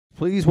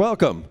Please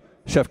welcome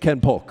Chef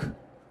Ken Polk.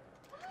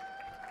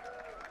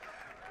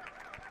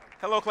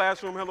 Hello,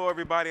 classroom. Hello,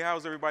 everybody.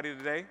 How's everybody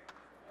today?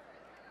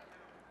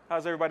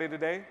 How's everybody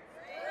today?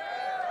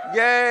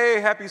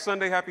 Yay! Happy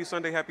Sunday, happy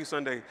Sunday, happy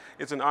Sunday.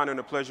 It's an honor and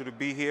a pleasure to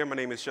be here. My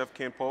name is Chef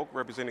Ken Polk,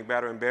 representing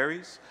Batter and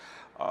Berries.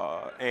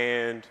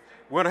 And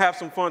we're going to have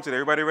some fun today.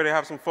 Everybody ready to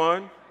have some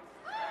fun?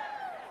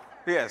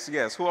 Yes,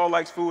 yes. Who all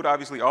likes food?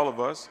 Obviously, all of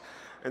us.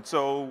 And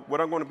so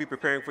what I'm going to be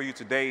preparing for you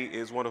today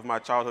is one of my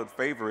childhood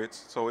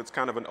favorites. So it's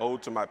kind of an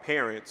ode to my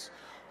parents,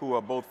 who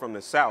are both from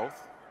the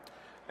South.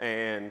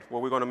 And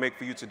what we're going to make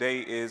for you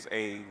today is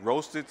a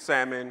roasted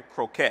salmon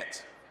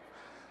croquette.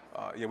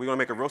 We're going to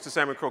make a roasted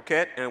salmon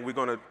croquette, and we're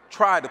going to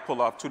try to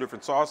pull off two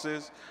different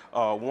sauces.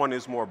 One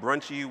is more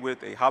brunchy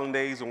with a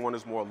hollandaise, and one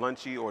is more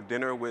lunchy or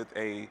dinner with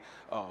a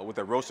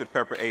roasted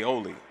pepper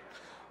aioli.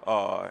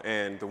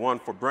 And the one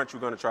for brunch, we're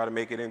going to try to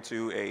make it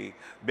into a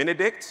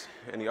Benedict,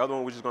 and the other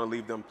one, we're just going to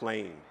leave them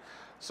plain.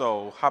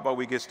 So how about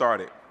we get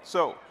started?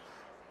 So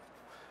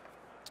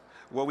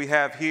what we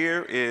have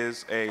here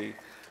is a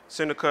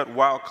center cut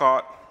wild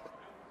caught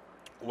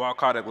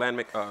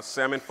Atlantic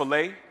salmon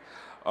fillet.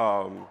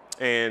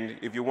 And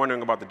if you're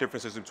wondering about the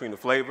differences between the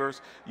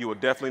flavors, you will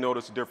definitely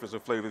notice the difference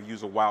in flavor if you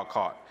use a wild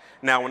caught.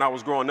 Now, when I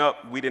was growing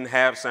up, we didn't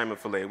have salmon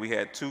fillet. We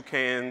had two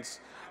cans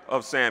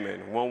of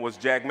salmon. One was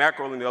Jack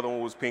mackerel and the other one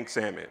was pink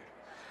salmon.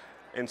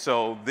 And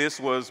so this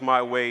was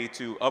my way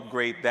to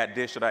upgrade that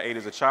dish that I ate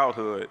as a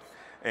childhood.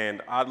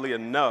 And oddly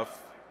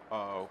enough,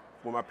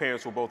 when my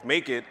parents would both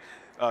make it,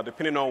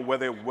 depending on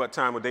what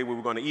time of day we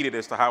were going to eat it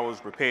as to how it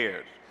was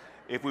prepared.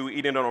 If we were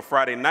eating it on a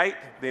Friday night,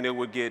 then it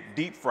would get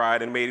deep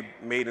fried and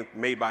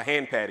made by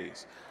hand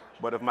patties.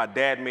 But if my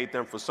dad made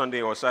them for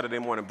Sunday or Saturday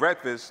morning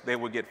breakfast, they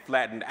would get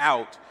flattened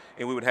out,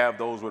 and we would have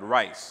those with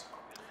rice.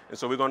 And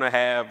so we're going to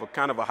have a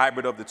kind of a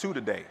hybrid of the two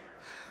today.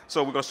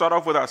 So we're going to start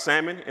off with our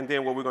salmon, and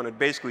then what we're going to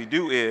basically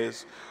do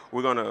is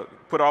we're going to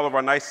put all of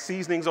our nice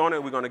seasonings on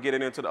it. We're going to get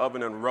it into the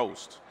oven and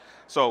roast.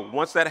 So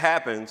once that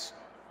happens,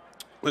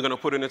 we're going to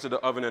put it into the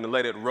oven and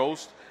let it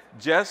roast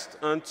just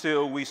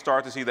until we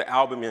start to see the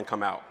albumin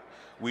come out.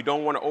 We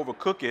don't want to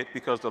overcook it,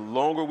 because the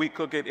longer we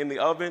cook it in the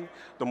oven,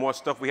 the more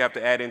stuff we have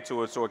to add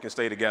into it so it can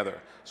stay together.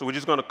 So we're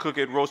just going to cook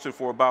it, roast it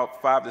for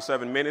about 5 to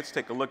 7 minutes,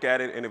 take a look at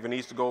it, and if it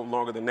needs to go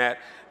longer than that,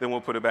 then we'll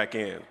put it back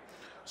in.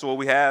 So what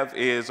we have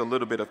is a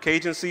little bit of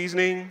Cajun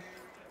seasoning,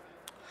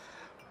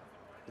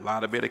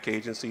 a bit of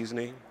Cajun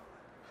seasoning,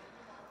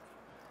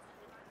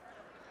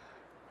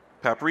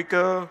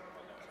 paprika,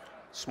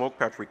 smoked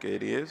paprika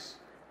it is,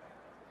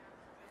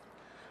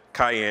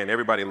 cayenne,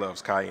 everybody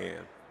loves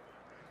cayenne,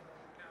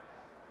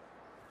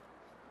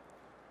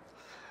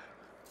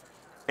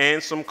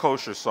 and some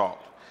kosher salt.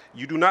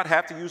 You do not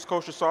have to use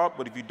kosher salt,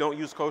 but if you don't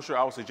use kosher,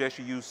 I would suggest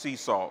you use sea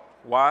salt.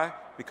 Why?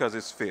 Because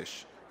it's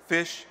fish.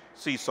 Fish,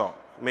 sea salt.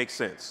 Makes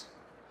sense.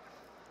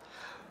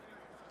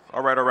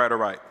 All right, all right, all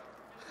right.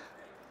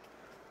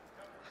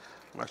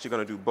 I'm actually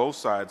going to do both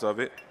sides of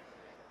it.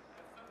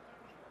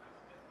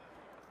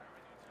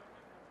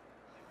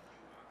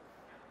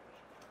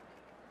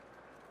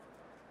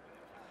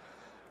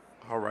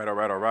 All right, all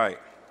right, all right.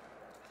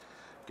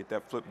 Get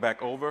that flipped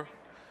back over.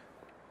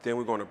 Then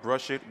we're going to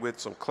brush it with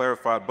some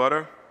clarified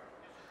butter.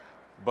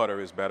 Butter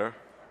is better.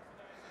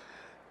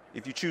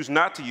 If you choose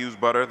not to use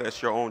butter,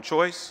 that's your own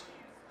choice.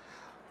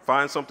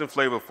 Find something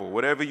flavorful,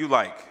 whatever you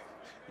like.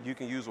 You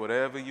can use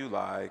whatever you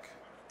like.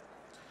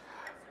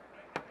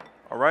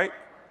 All right?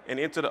 And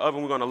into the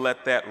oven, we're going to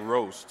let that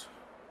roast.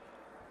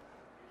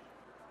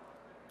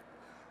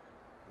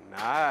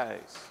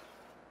 Nice.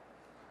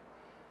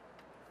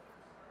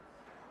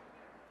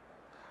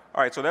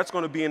 All right, so that's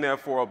going to be in there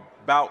for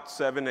about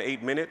 7 to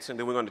 8 minutes, and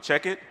then we're going to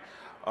check it.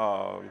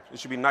 It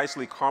should be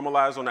nicely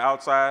caramelized on the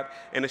outside,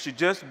 and it should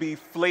just be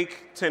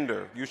flake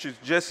tender. You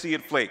should just see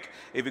it flake.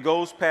 If it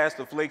goes past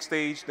the flake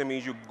stage, that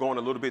means you're going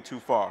a little bit too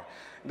far.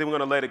 And then we're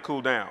going to let it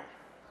cool down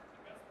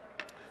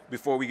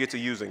before we get to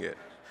using it.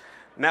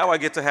 Now I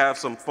get to have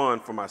some fun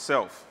for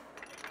myself.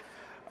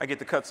 I get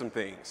to cut some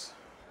things.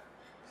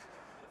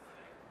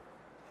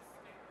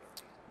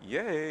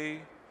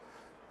 Yay.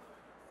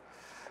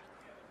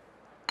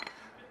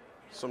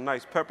 Some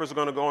nice peppers are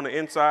going to go on the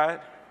inside.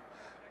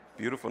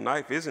 Beautiful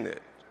knife, isn't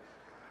it?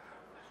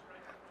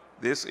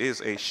 This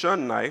is a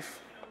shun knife.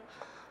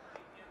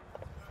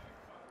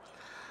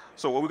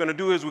 So what we're going to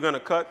do is we're going to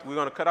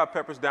cut our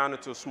peppers down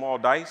into small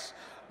dice.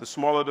 The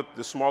smaller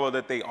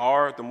that they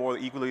are, the more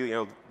equally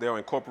they'll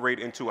incorporate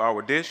into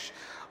our dish.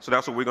 So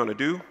that's what we're going to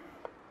do.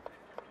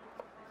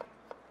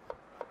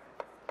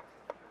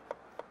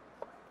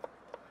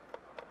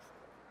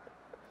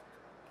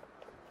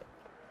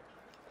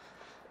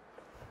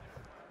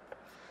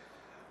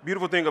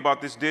 Beautiful thing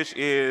about this dish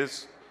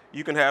is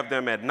you can have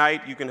them at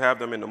night, you can have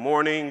them in the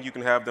morning, you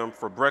can have them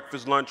for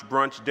breakfast, lunch,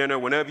 brunch, dinner.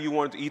 Whenever you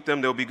want to eat them,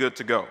 they'll be good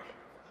to go.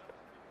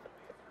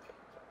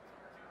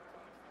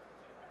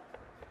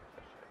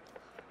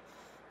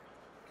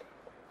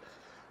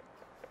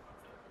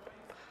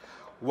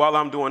 While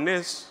I'm doing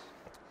this,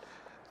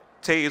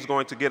 Tay is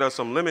going to get us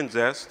some lemon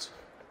zest.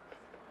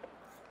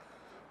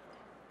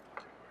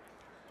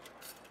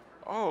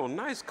 Oh,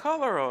 nice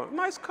color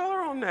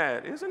on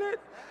that, isn't it?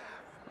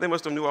 They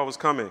must have knew I was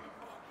coming.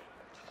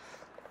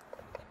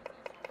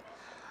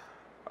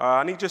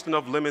 I need just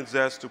enough lemon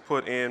zest to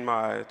put in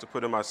my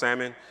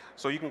salmon.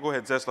 So you can go ahead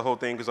and zest the whole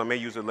thing because I may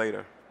use it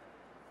later.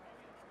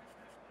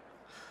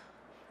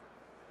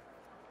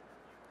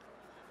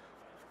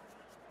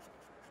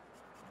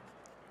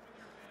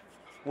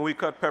 When we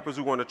cut peppers,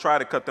 we want to try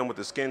to cut them with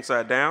the skin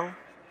side down.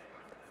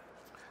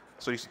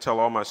 So I used to tell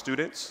all my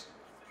students.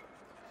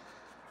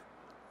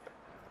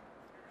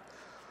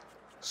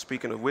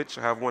 Speaking of which,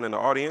 I have one in the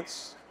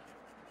audience.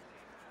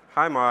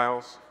 Hi,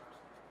 Miles.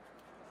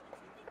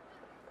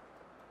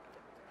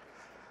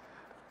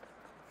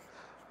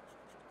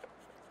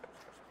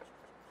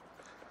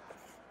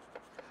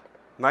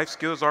 Knife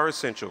skills are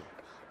essential.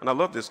 And I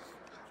love this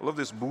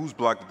booze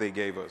block that they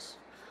gave us.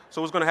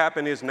 So what's going to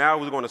happen is now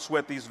we're going to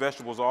sweat these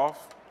vegetables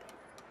off.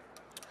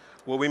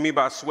 What we mean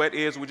by sweat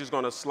is we're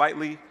going to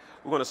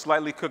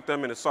slightly cook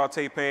them in a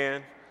saute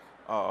pan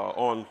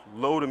on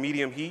low to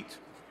medium heat.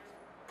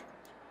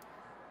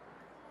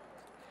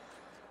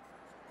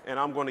 And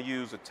I'm going to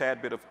use a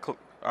tad bit of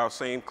our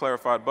same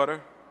clarified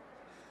butter.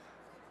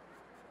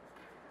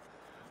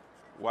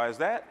 Why is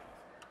that?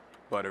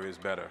 Butter is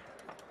better.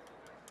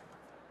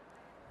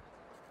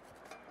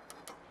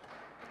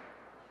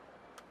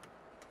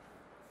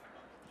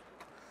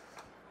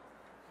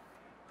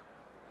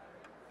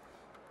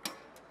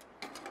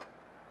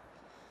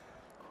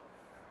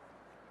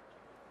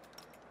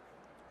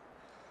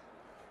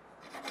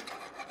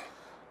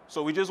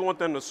 So we just want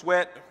them to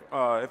sweat.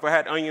 If I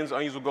had onions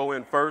would go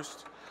in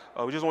first.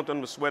 We just want them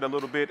to sweat a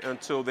little bit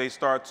until they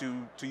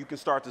you can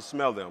start to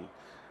smell them.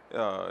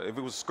 If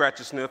it was scratch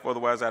and sniff,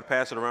 otherwise I'd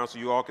pass it around so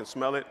you all can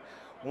smell it.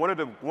 One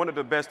of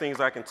the best things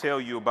I can tell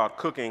you about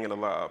cooking, and a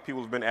lot of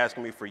people have been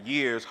asking me for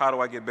years, how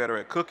do I get better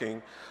at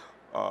cooking?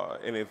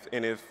 And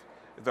if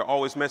they're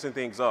always messing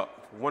things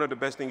up, one of the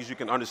best things you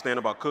can understand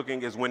about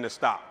cooking is when to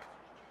stop.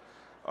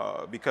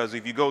 Because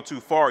if you go too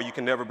far, you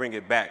can never bring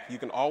it back. You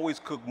can always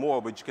cook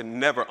more, but you can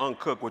never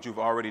uncook what you've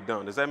already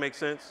done. Does that make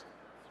sense?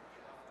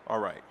 All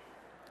right.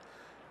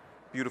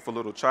 Beautiful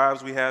little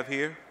chives we have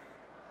here.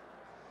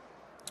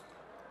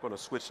 I'm going to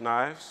switch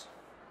knives.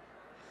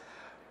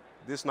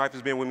 This knife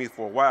has been with me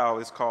for a while.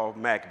 It's called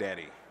Mac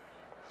Daddy.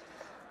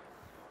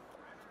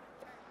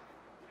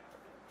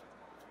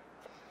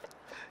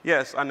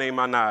 Yes, I name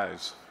my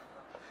knives.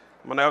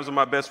 My knives are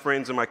my best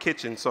friends in my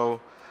kitchen,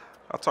 so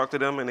I talk to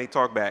them and they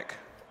talk back.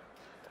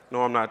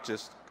 No, I'm not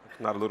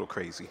a little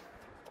crazy.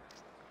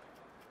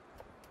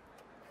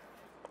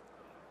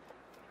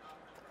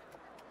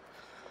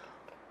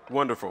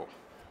 Wonderful.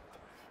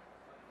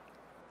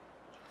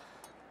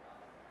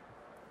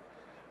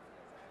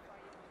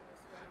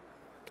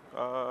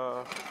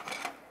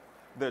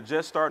 They're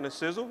just starting to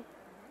sizzle.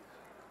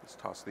 Let's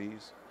toss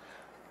these.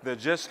 They're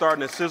just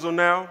starting to sizzle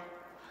now.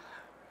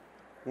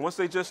 Once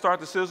they just start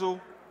to sizzle,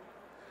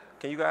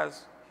 can you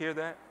guys hear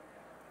that?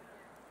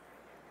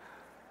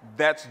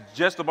 That's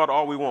just about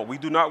all we want. We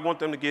do not want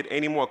them to get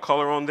any more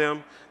color on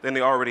them than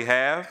they already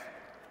have.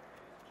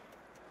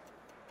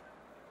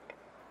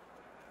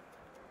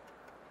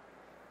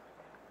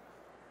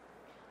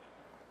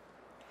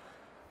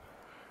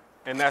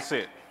 And that's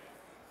it.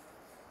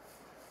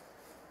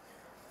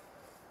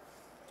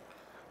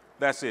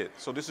 That's it.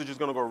 So this is just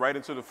going to go right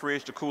into the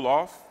fridge to cool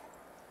off.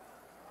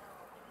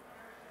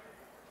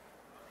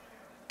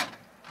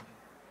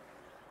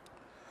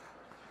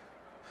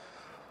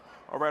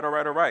 All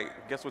right.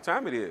 Guess what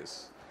time it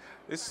is?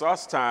 It's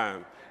sauce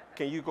time.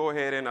 Can you go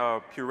ahead and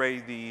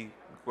puree the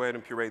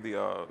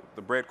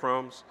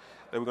breadcrumbs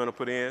that we're going to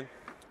put in?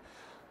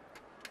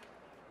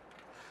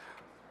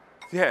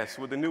 Yes,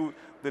 with the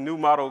new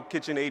model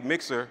KitchenAid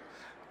mixer,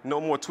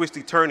 no more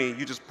twisty turny.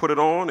 You just put it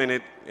on and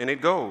it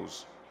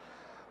goes.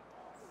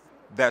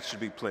 That should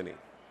be plenty.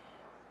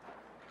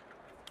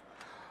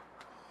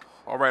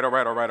 All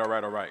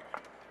right.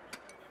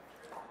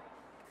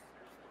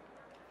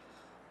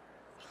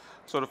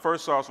 So the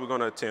first sauce we're going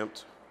to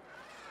attempt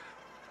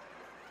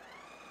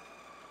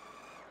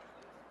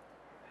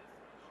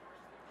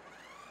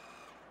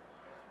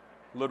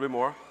a little bit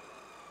more.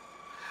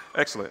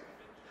 Excellent.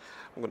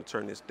 I'm going to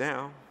turn this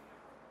down.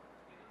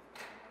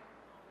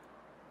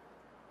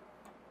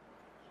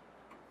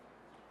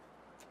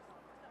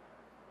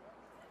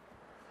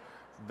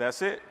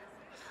 That's it.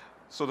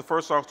 So the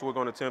first sauce we're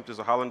going to attempt is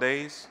a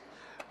hollandaise,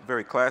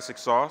 very classic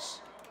sauce.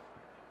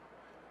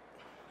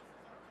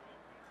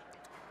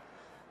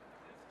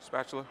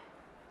 Spatula.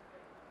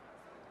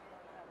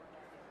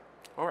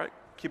 All right,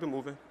 keep it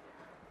moving.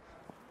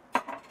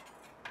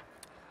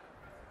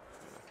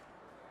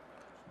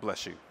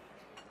 Bless you.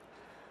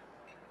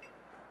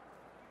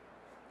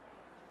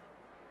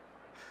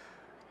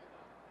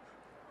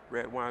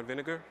 Red wine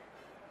vinegar.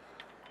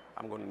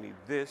 I'm going to need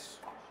this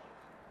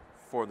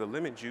for the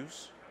lemon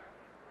juice.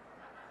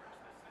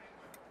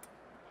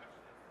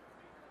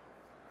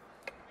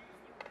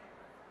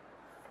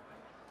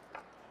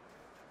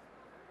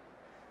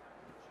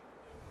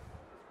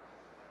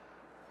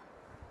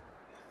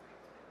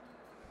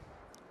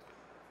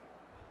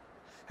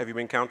 Have you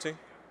been counting?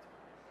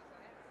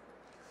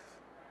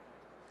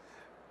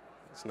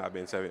 It's not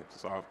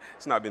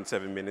been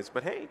 7 minutes,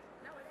 but hey.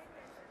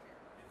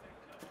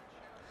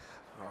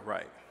 All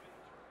right.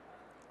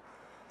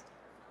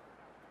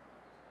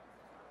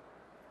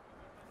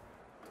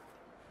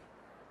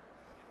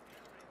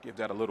 Give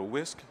that a little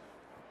whisk.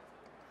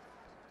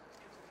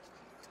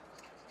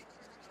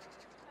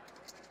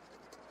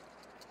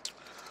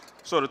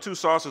 So the two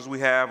sauces we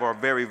have are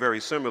very,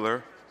 very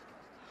similar.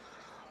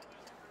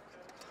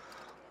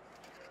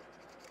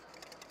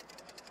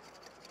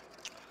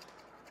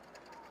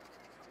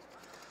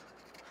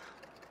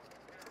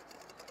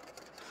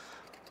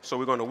 So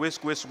we're going to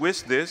whisk, whisk,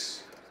 whisk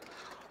this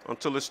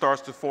until it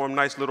starts to form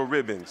nice little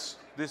ribbons.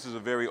 This is a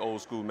very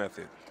old school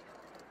method.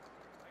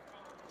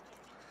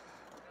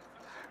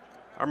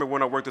 I remember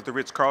when I worked at the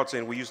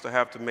Ritz-Carlton, we used to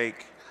have to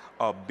make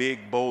a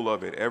big bowl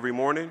of it every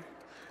morning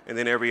and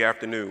then every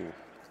afternoon.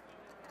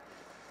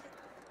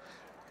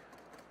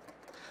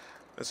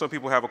 And some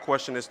people have a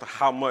question as to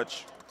how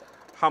much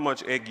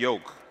egg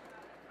yolk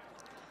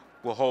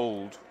will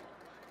hold,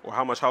 or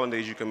how much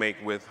hollandaise you can make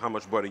with how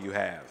much butter you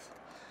have.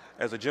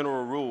 As a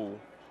general rule,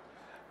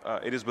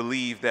 it is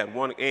believed that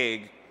one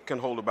egg can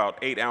hold about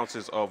 8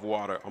 ounces of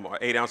water,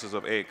 8 ounces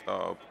of egg,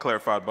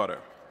 clarified butter.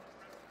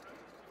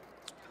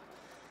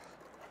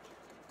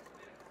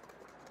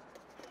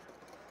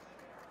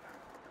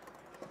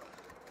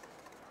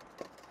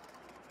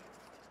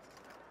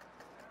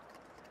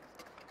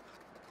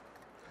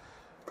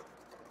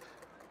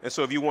 And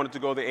so if you wanted to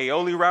go the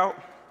aioli route,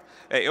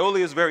 aioli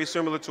is very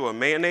similar to a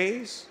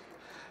mayonnaise.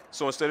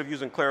 So instead of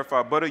using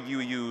clarified butter, you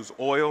use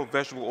oil,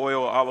 vegetable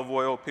oil, olive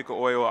oil,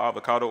 pickle oil,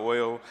 avocado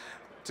oil.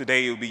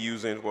 Today you'll be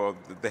using, well,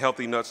 the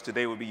healthy nuts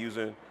today will be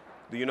using,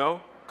 do you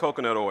know?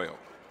 Coconut oil.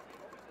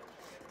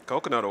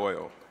 Coconut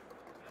oil.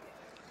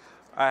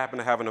 I happen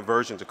to have an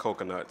aversion to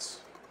coconuts,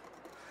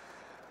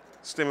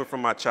 stemming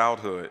from my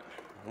childhood.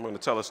 I'm going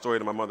to tell a story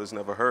that my mother's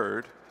never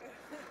heard.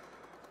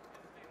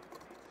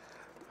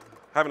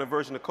 I have an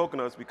aversion to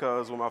coconuts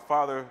because when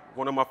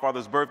one of my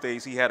father's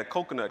birthdays, he had a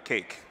coconut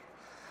cake.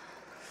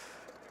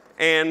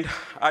 And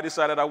I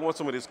decided I want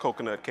some of this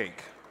coconut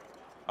cake.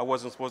 I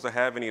wasn't supposed to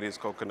have any of this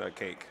coconut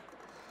cake.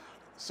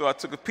 So I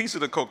took a piece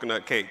of the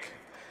coconut cake.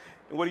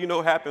 And what do you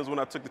know happens when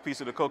I took the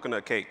piece of the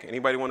coconut cake?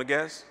 Anybody want to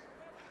guess?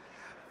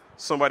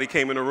 Somebody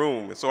came in the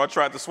room. And so I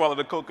tried to swallow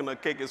the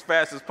coconut cake as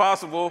fast as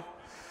possible.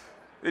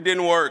 It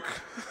didn't work.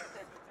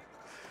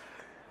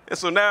 And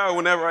so now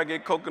whenever I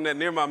get coconut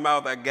near my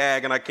mouth, I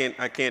gag and I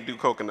can't do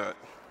coconut.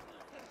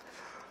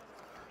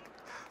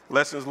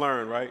 Lessons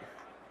learned, right?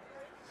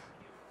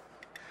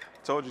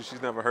 Told you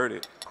she's never heard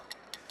it.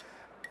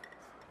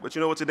 But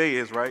you know what today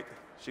is, right?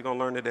 She's gonna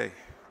learn today.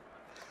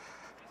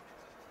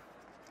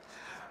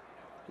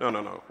 No.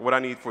 What I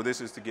need for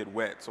this is to get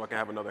wet so I can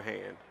have another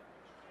hand.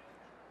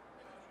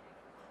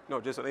 No,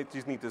 I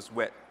just need this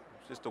wet,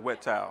 just a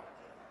wet towel.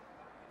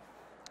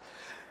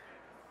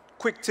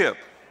 Quick tip,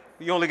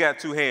 you only got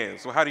 2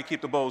 hands, so how do you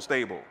keep the bowl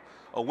stable?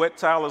 A wet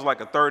towel is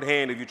like a third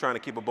hand if you're trying to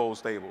keep a bowl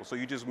stable. So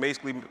you just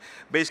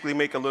basically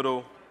make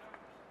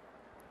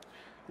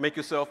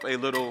yourself a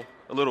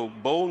little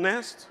bowl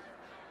nest,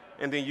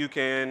 and then you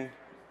can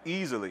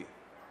easily.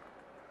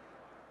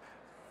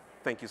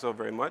 Thank you so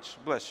very much.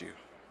 Bless you.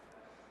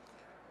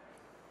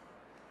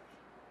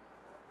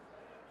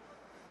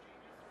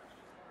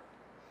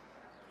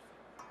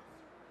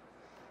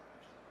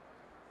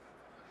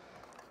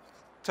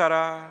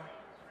 Ta-da! In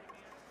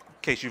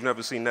case you've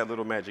never seen that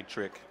little magic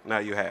trick, now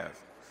you have.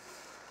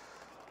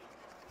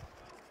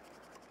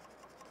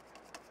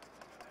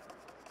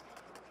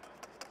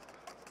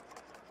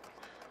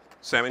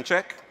 Salmon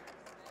check.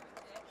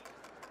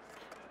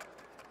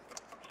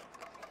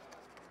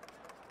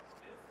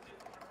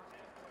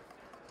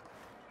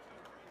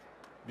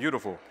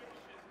 Beautiful.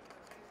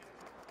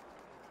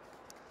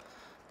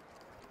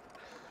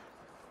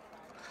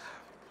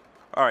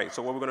 All right,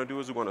 so what we're going to do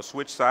is we're going to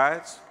switch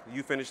sides.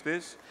 You finish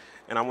this,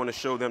 and I want to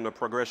show them the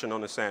progression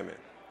on the salmon.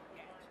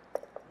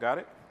 Got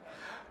it?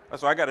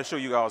 So I got to show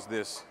you guys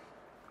this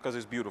because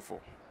it's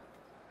beautiful.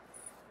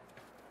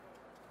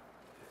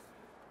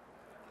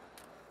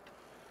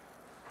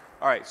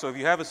 All right, so if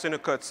you have a center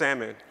cut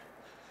salmon,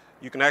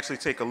 you can actually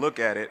take a look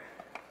at it.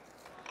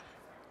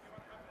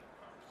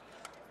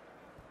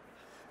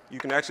 You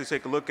can actually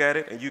take a look at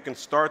it, and you can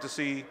start to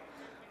see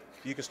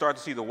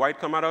the white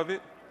come out of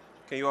it.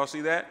 Can you all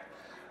see that?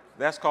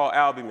 That's called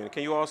albumin.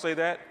 Can you all say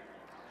that?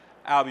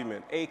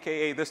 Albumin,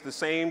 AKA that's the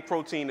same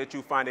protein that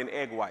you find in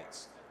egg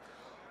whites.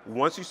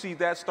 Once you see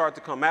that start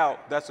to come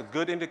out, that's a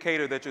good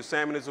indicator that your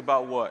salmon is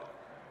about what?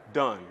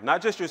 Done.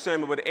 Not just your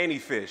salmon, but any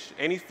fish.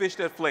 Any fish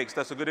that flakes,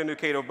 that's a good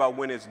indicator about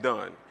when it's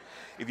done.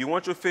 If you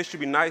want your fish to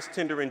be nice,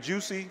 tender, and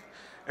juicy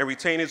and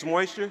retain its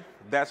moisture,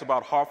 that's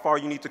about how far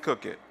you need to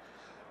cook it.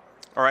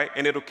 All right,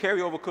 and it'll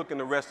carry over cooking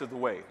the rest of the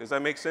way. Does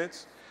that make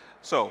sense?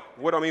 So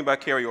what do I mean by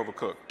carry over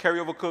cook? Carry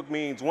over cook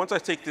means once I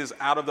take this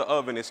out of the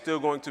oven, it's still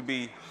going to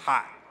be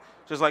hot.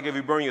 Just like if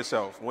you burn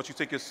yourself. Once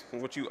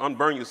you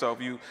unburn yourself,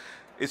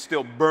 it's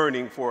still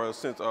burning for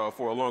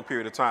a long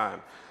period of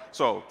time.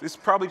 So this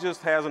probably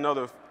just has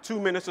another 2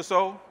 minutes or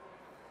so.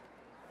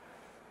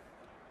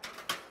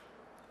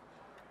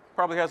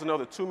 Probably has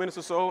another 2 minutes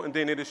or so, and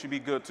then it should be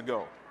good to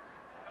go.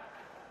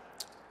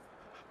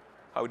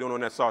 How we doing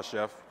on that sauce,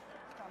 Chef?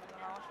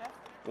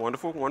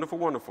 Wonderful, wonderful,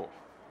 wonderful.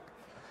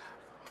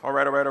 All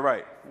right, all right, all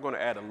right. I'm going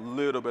to add a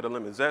little bit of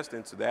lemon zest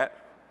into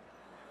that.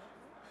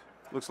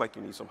 Looks like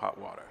you need some hot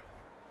water.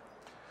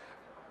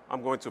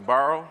 I'm going to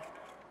borrow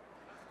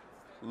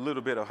a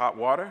little bit of hot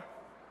water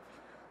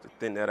to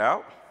thin that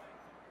out.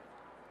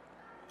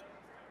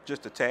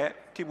 Just a tad.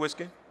 Keep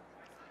whisking.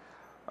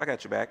 I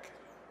got your back.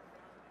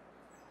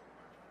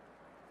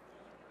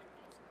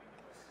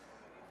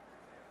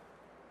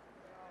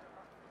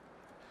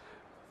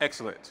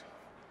 Excellent.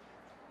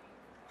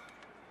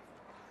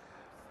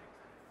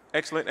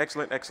 Excellent,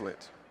 excellent,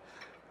 excellent.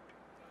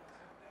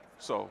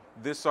 So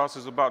this sauce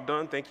is about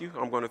done. Thank you.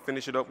 I'm going to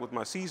finish it up with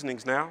my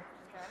seasonings now.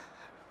 Okay.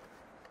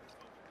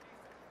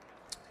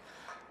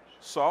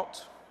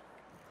 Salt.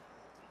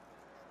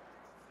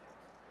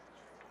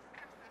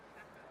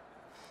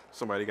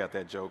 Somebody got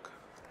that joke.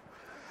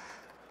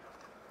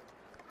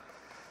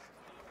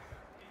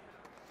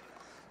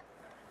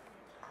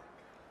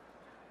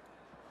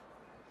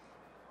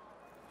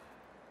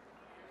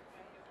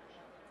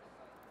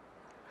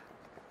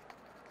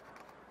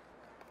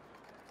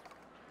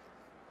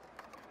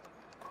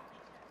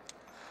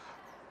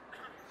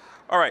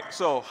 All right,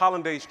 so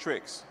hollandaise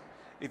tricks.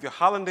 If your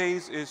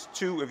hollandaise is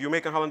if you're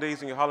making hollandaise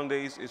and your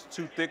hollandaise is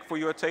too thick for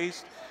your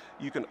taste,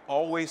 you can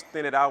always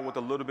thin it out with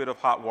a little bit of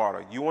hot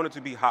water. You want it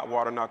to be hot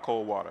water, not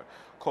cold water.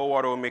 Cold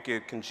water will make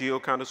it congeal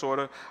kind of sort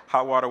of.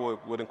 Hot water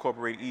would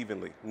incorporate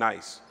evenly,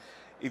 nice.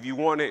 If you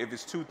want it, if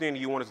it's too thin and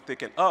you want it to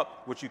thicken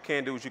up, what you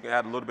can do is you can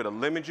add a little bit of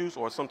lemon juice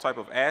or some type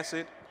of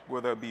acid,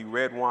 whether it be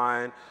red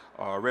wine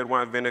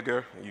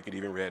vinegar. You could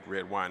even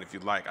red wine if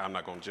you'd like. I'm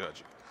not gonna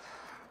judge you.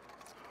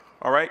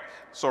 All right,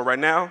 so right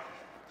now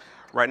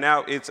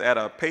it's at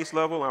a paste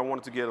level. I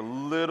want it to get a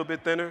little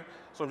bit thinner,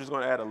 so I'm just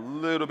gonna add a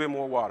little bit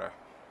more water.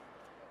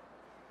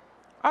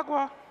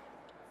 Agua.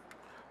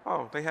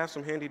 Oh, they have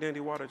some handy dandy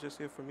water just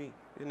here for me.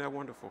 Isn't that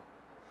wonderful?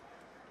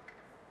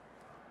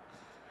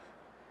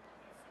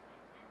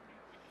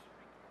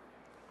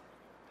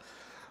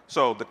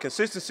 So the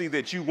consistency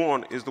that you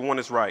want is the one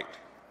that's right.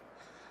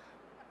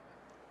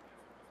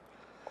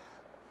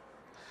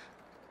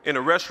 In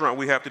a restaurant,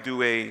 we have to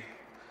do a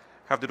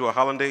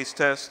hollandaise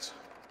test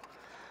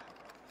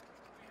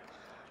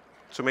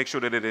to make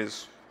sure that it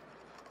is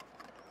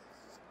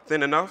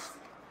thin enough,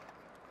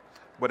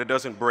 but it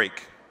doesn't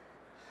break.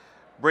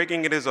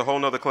 Breaking it is a whole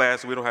nother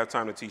class we don't have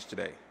time to teach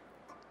today.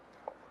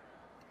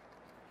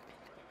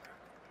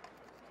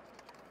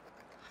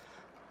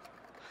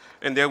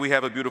 And there we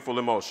have a beautiful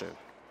emulsion.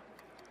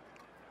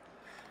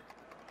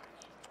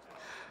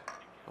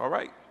 All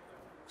right,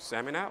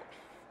 salmon out.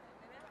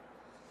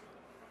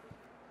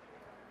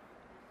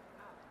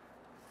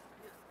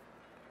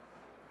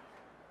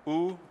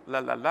 Ooh la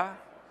la la,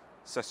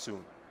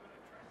 sassoon.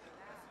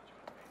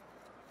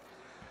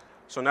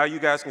 So now you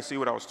guys can see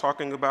what I was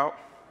talking about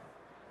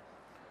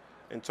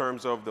in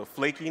terms of the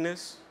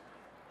flakiness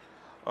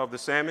of the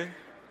salmon.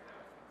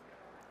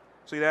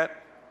 See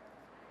that?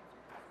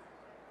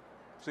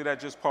 See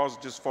that just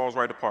falls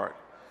right apart.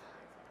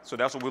 So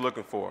that's what we're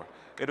looking for.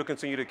 It'll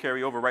continue to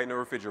carry over right in the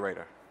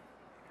refrigerator.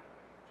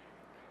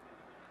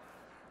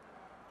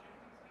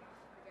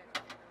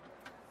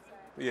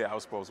 Yeah, I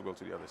was supposed to go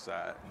to the other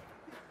side.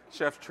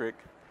 Chef trick.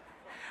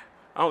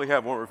 I only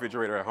have one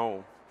refrigerator at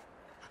home.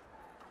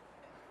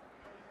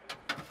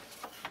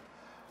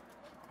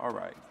 All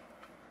right.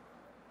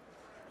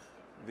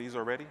 These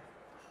are ready?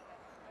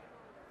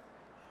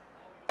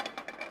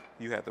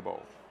 You had the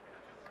bowl.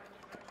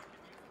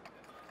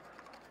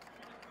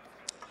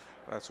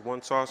 That's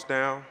one sauce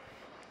down.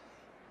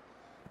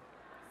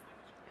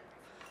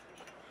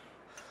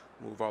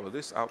 Move all of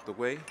this out the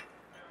way.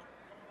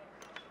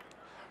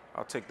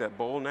 I'll take that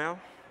bowl now.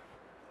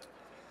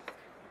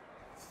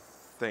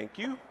 Thank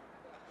you.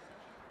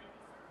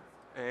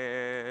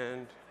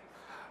 And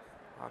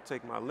I'll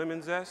take my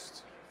lemon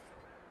zest.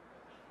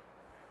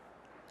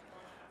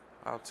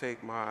 I'll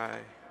take my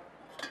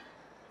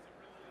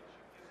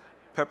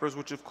peppers,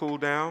 which have cooled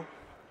down.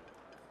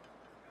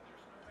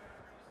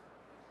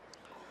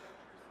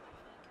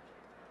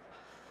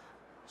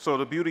 So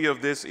the beauty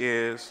of this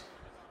is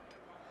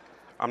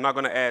I'm not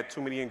going to add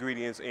too many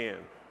ingredients in.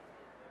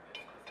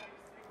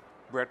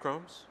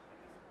 Breadcrumbs.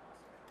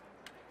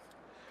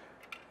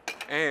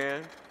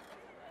 And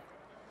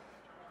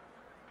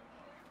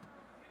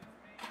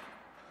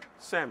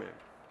salmon.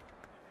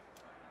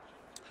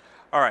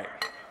 All right.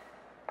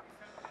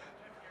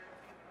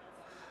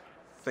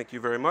 Thank you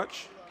very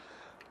much.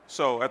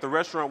 So at the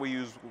restaurant, we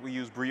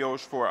use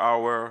brioche for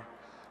our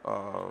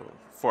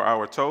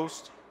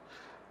toast.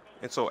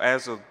 And so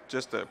as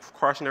just a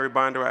precautionary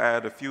binder, I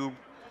add a few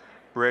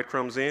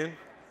breadcrumbs in,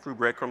 a few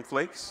breadcrumb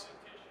flakes.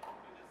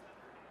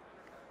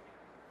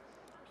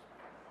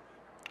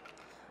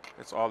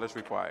 That's all that's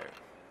required.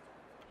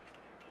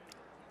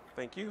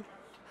 Thank you.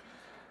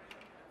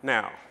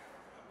 Now,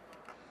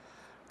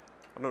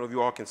 I don't know if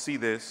you all can see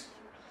this,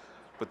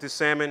 but this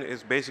salmon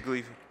is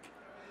basically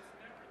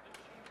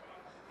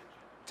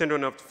tender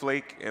enough to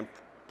flake and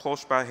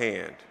poached by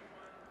hand.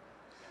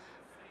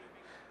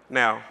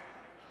 Now,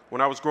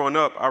 when I was growing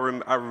up, I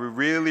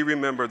really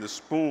remember the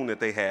spoon that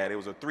they had. It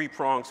was a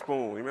 3-pronged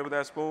spoon. You remember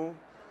that spoon?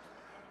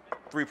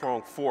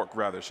 3-pronged fork,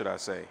 rather, should I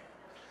say.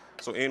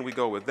 So in we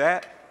go with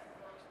that.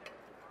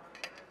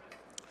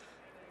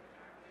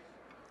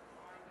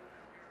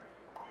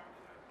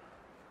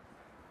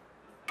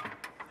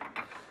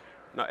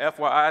 Now,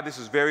 FYI, this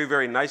is very,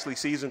 very nicely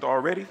seasoned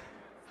already.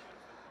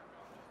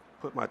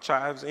 Put my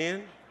chives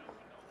in.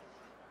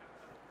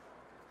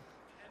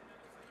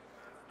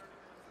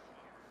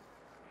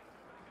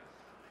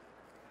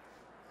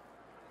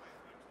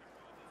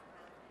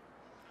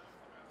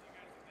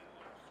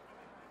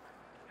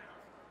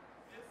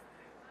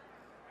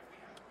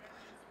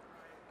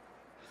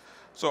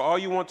 So all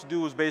you want to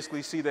do is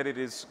basically see that it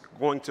is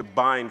going to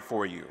bind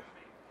for you.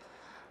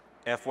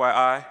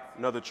 FYI,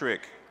 another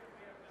trick.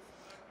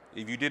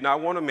 If you did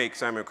not want to make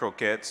salmon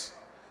croquettes,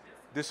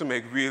 this will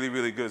make really,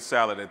 really good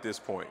salad at this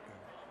point.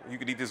 You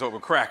could eat this over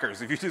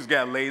crackers. If you just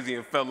got lazy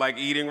and felt like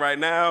eating right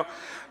now,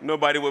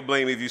 nobody would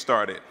blame you if you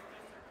started.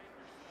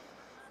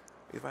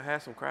 If I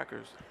had some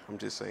crackers, I'm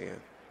just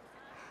saying.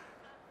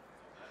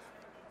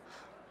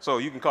 So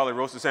you can call it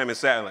roasted salmon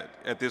salad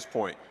at this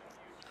point.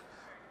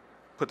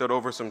 Put that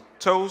over some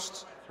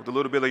toast with a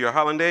little bit of your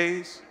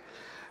hollandaise,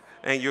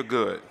 and you're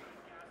good.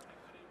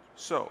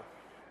 So,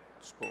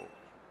 spoon,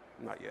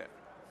 not yet.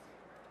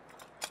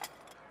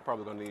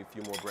 Probably gonna need a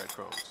few more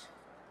breadcrumbs.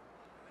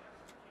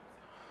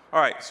 All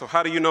right, so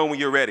how do you know when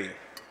you're ready?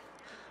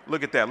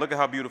 Look at that, look at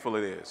how beautiful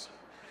it is.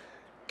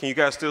 Can you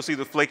guys still see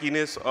the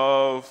flakiness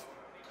of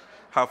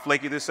how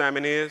flaky this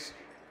salmon is?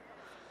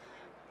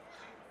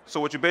 So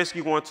what you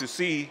basically want to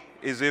see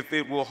is if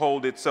it will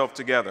hold itself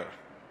together.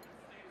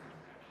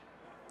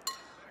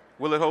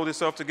 Will it hold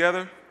itself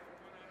together?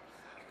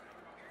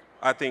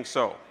 I think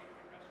so.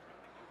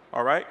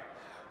 All right,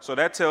 so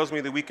that tells me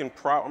that we can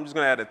I'm just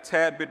gonna add a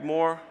tad bit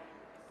more,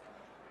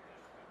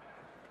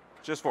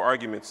 just for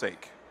argument's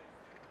sake.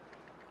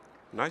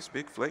 Nice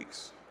big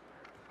flakes.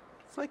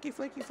 Flaky,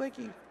 flaky,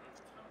 flaky.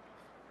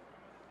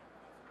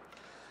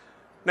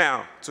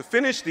 Now, to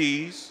finish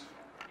these,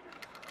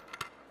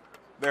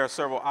 there are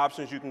several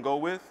options you can go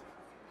with.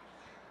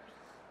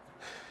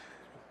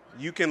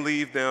 You can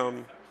leave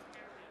them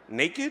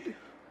naked,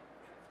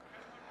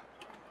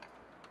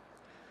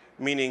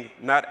 meaning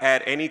not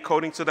add any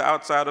coating to the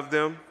outside of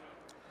them.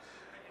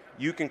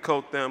 You can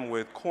coat them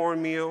with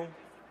cornmeal.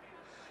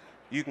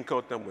 You can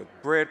coat them with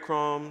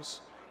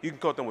breadcrumbs. You can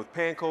coat them with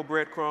panko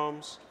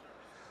breadcrumbs.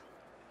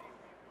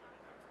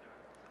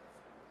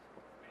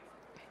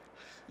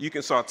 You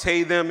can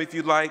saute them if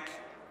you like.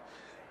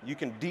 You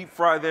can deep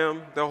fry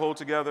them, they'll hold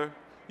together.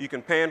 You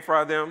can pan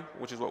fry them,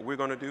 which is what we're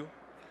gonna do.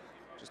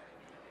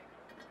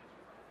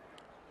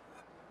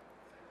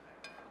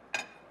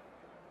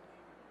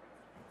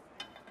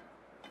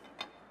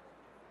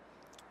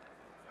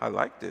 I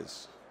like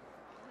this.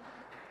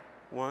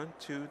 1,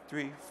 2,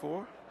 3,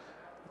 4.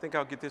 I think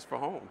I'll get this for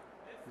home.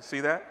 You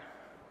see that?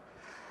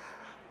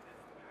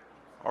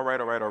 All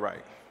right, all right, all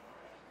right.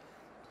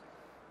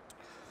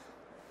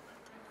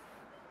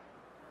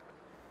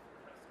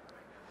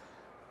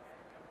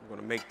 I'm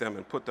gonna make them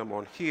and put them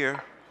on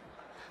here.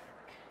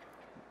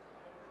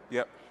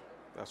 Yep,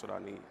 that's what I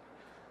need.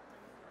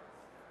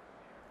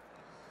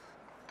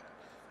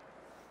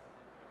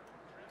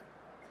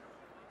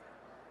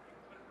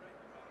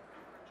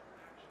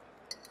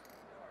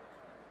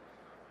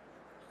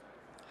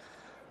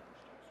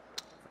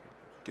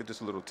 Give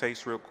this a little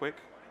taste real quick.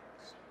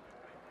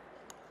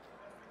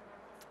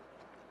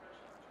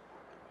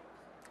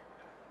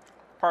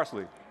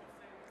 Parsley.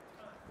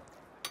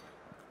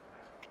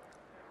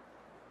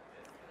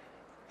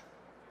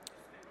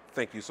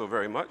 Thank you so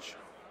very much.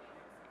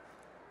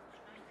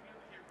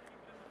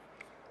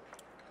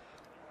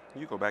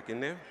 You go back in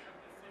there.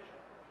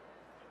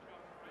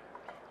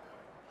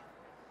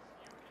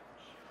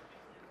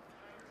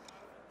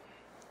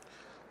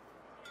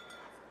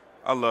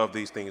 I love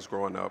these things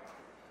growing up.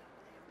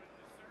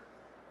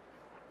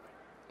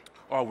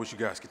 Oh, I wish you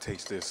guys could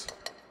taste this.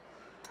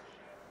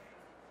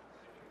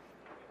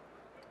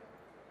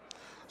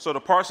 So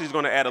the parsley is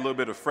going to add a little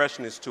bit of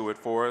freshness to it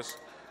for us.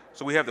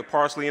 So we have the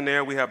parsley in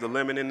there, we have the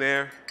lemon in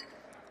there,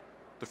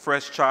 the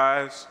fresh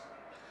chives.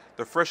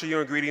 The fresher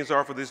your ingredients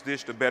are for this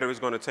dish, the better it's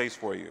going to taste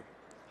for you.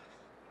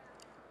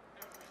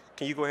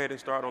 Can you go ahead and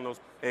start on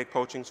those egg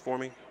poachings for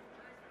me?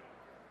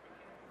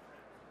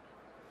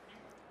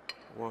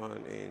 1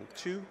 and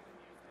 2.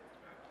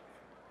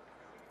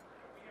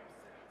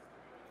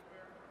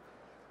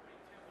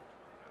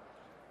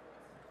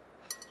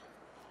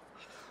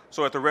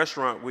 So at the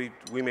restaurant, we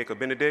make a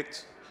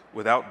Benedict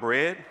without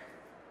bread.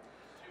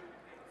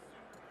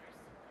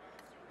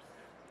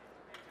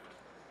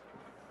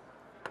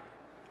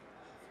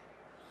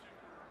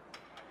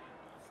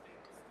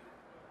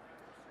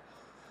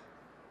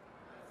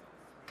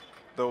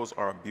 Those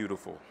are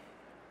beautiful,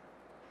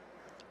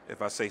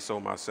 if I say so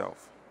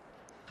myself.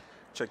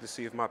 Check to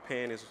see if my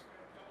pan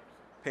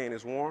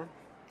is warm,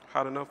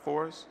 hot enough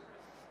for us.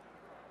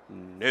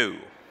 No.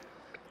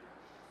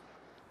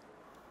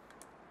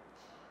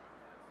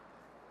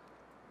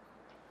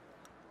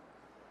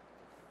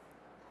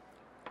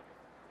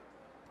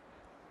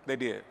 They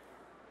did.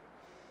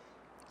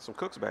 Some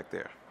cooks back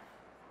there.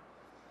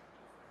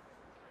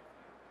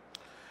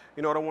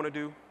 You know what I want to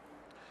do?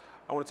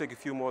 I want to take a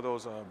few more of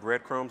those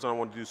breadcrumbs, and I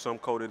want to do some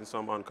coated and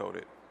some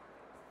uncoated.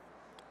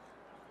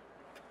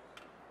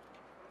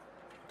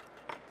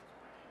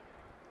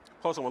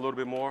 Close them a little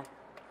bit more.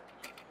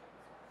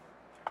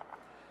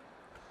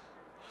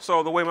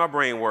 So the way my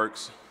brain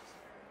works,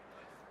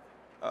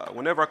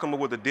 whenever I come up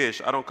with a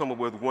dish, I don't come up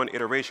with one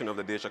iteration of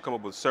the dish. I come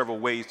up with several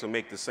ways to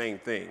make the same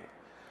thing.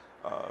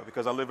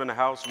 Because I live in a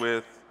house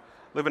with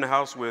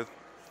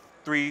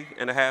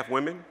 3.5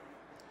 women,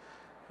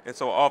 and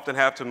so I often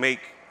have to make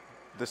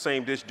the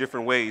same dish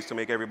different ways to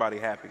make everybody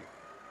happy.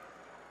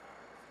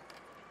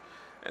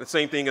 And the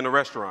same thing in a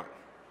restaurant.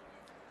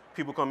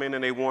 People come in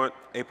and they want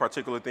a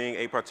particular thing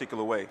a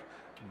particular way.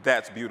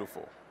 That's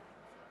beautiful.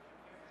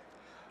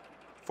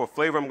 For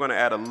flavor, I'm going to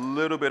add a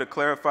little bit of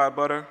clarified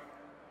butter.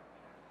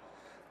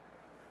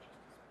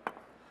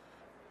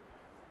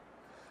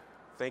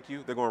 Thank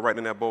you. They're going right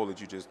in that bowl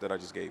that I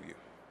just gave you.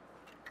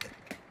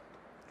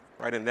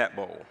 Right in that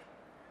bowl.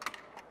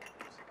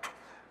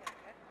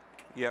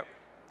 Yep.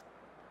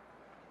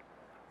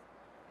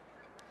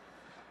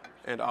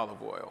 And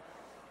olive oil.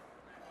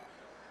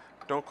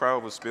 Don't cry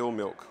over spilled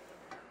milk.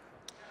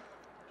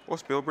 Or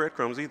spilled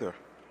breadcrumbs either.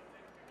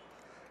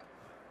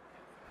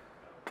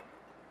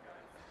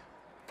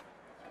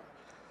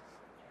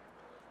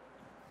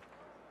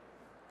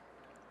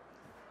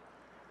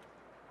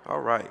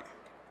 All right.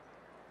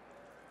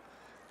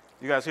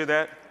 You guys hear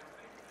that?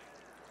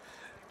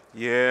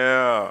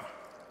 Yeah.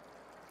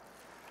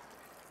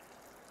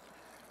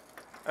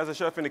 As a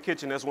chef in the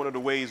kitchen, that's one of the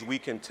ways we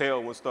can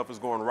tell when stuff is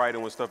going right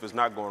and when stuff is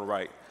not going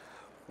right.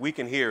 We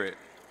can hear it.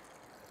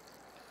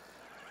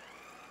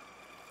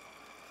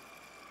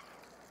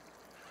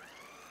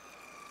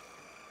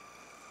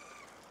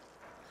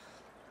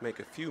 Make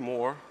a few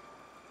more.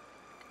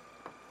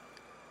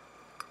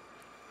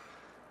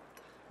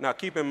 Now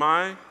keep in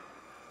mind,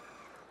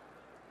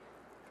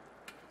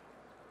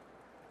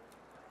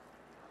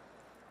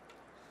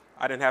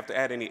 I didn't have to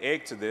add any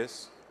egg to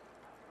this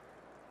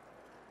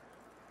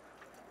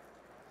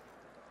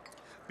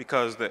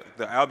because the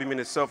albumin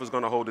itself is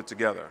going to hold it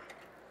together.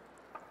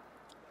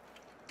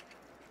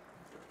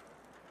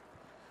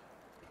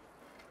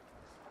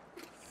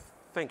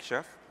 Thanks,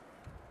 Chef.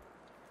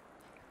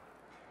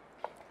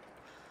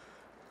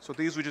 So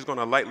these we're just going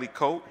to lightly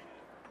coat.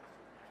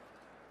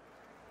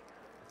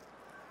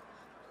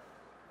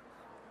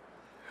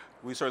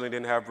 We certainly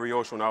didn't have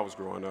brioche when I was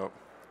growing up.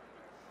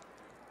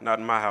 Not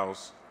in my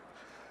house.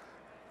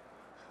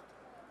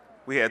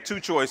 We had two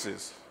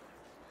choices.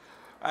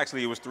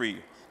 Actually, it was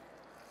three.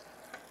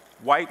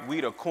 White,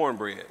 wheat, or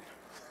cornbread.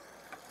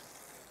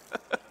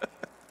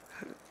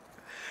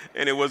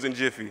 And it wasn't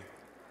Jiffy.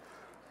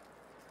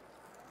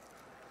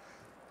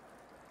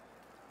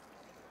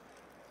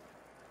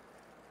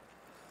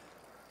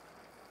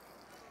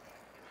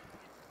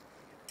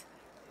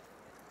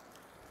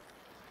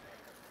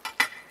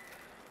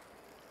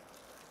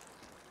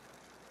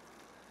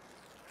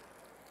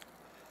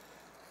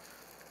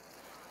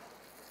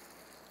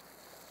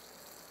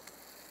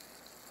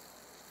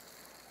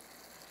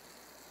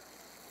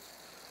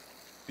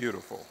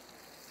 Beautiful.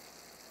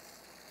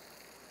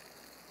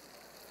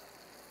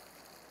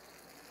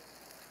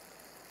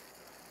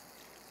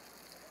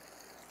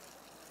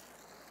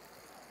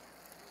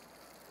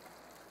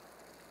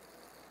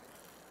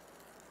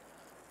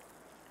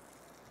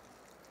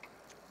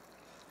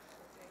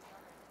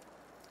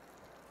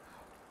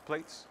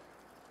 Plates?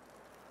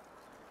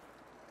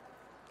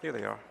 Here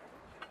they are.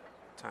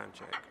 Time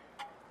check.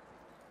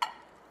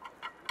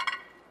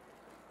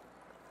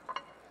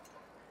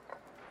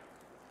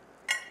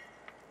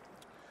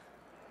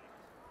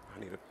 I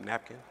need a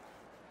napkin.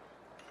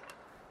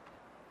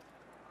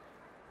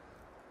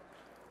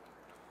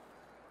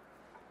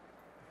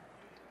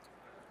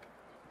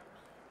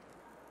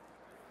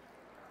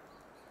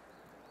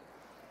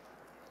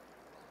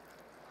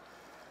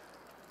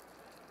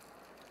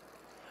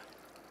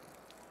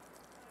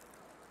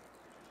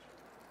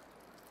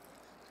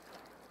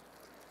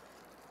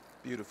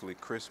 Beautifully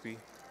crispy.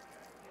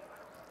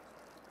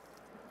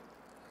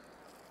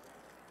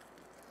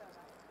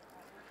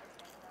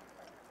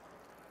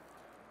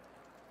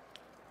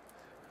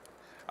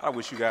 I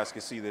wish you guys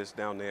could see this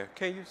down there.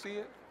 Can you see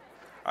it?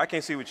 I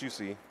can't see what you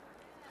see.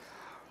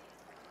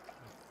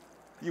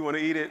 You want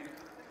to eat it?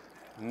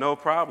 No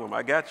problem.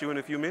 I got you in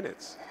a few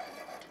minutes.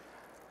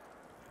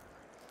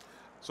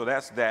 So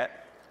that's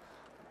that.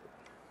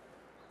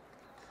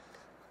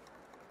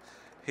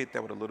 Hit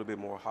that with a little bit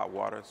more hot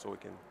water so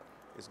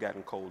it's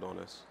gotten cold on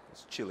us.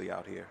 It's chilly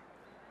out here.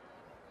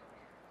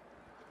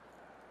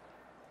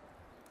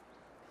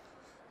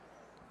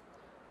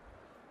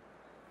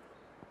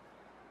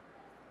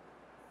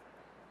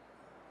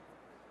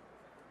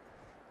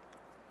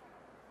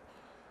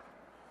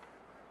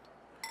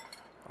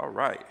 All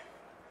right.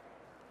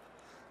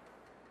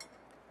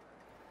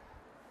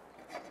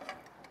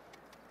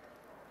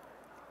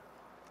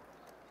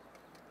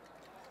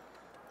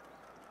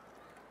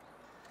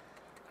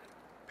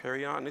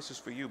 Perion, this is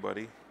for you,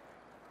 buddy.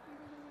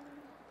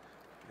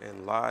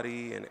 And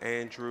Lottie and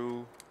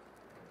Andrew.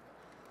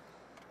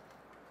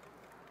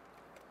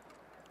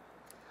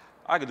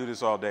 I could do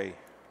this all day.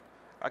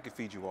 I could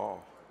feed you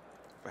all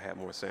if I had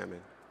more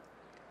salmon.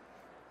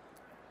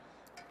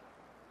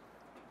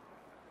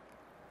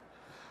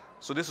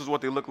 So this is what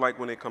they look like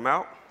when they come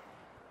out.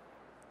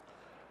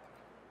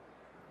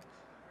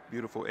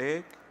 Beautiful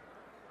egg.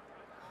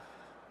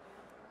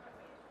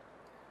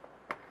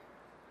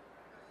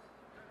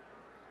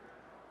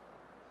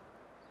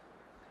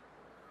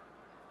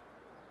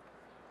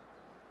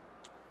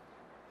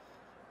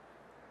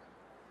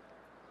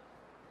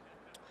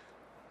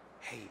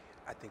 Hey,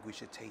 I think we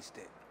should taste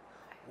it.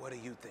 What do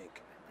you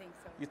think? I think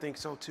so. You think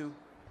so too?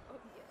 Oh,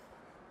 yeah.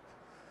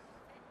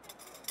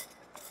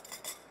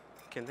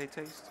 Can they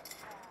taste?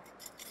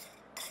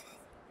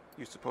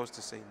 You're supposed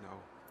to say no.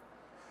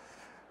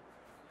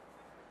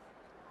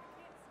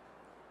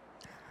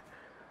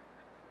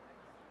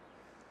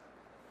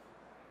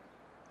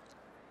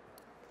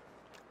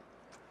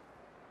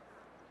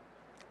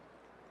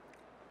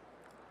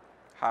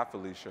 Hi,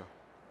 Felicia.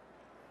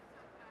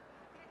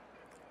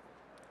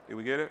 Did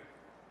we get it?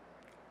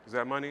 Is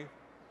that money?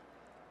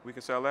 We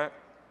can sell that?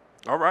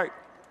 All right.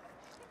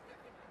 You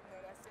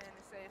know that saying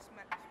they say it's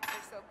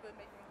so good,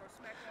 make them go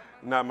smack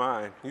your Not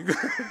mama?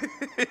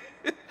 mine.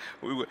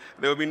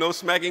 There will be no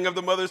smacking of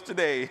the mothers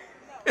today. No,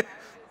 it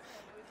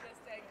was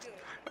just that good.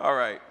 All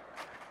right.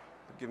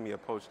 Give me a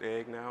poached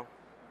egg now.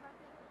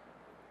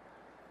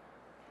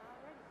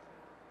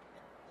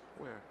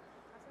 Where?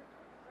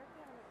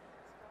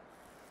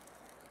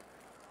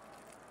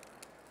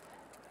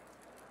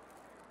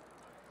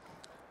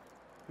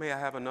 May I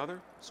have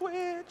another?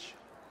 Switch.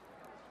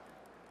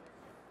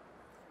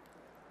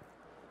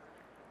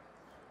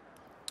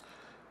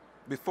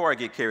 Before I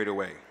get carried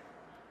away.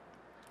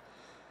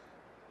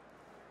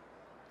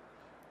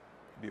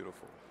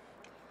 Beautiful.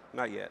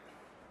 Not yet.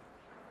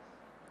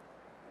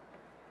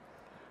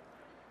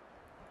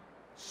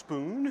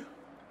 Spoon.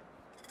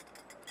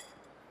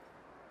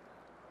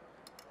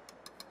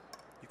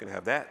 You can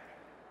have that.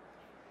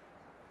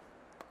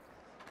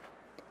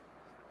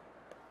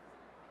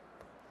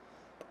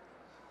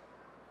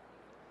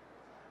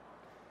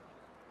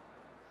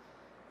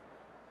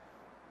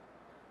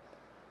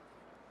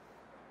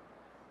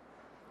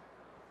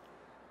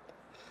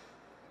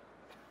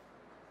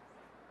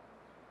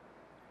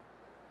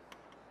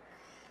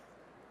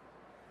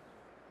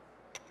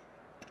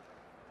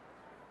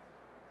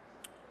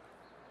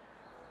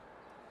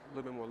 A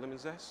little bit more lemon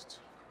zest.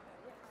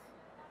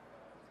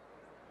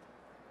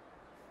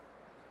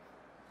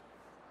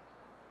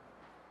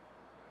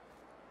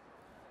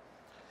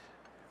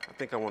 I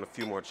think I want a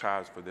few more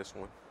chives for this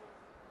one.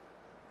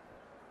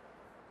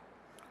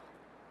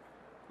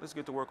 Let's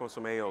get to work on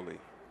some aioli.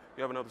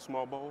 You have another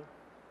small bowl?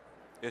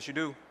 Yes, you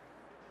do.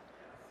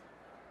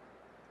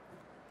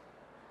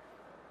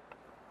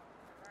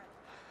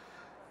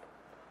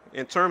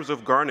 In terms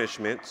of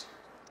garnishment,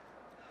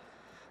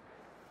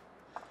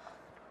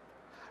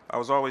 I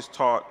was always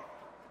taught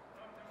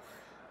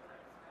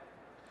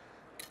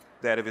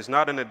that if it's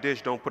not in a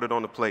dish, don't put it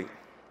on the plate.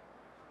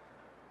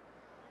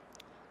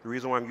 The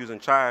reason why I'm using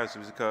chives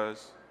is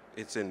because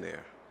it's in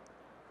there.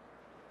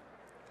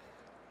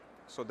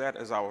 So that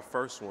is our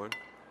first one.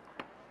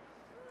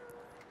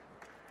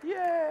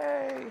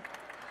 Yay!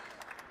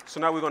 So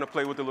now we're going to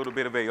play with a little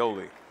bit of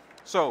aioli.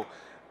 So,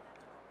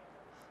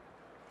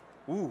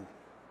 ooh,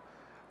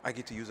 I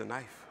get to use a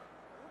knife.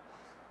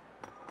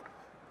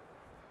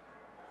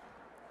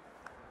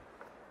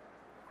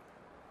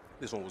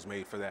 This one was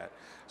made for that.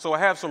 So I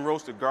have some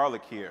roasted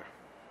garlic here.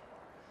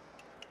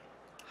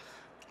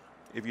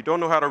 If you don't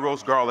know how to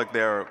roast garlic,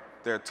 there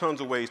are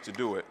tons of ways to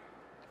do it.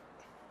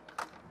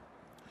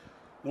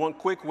 One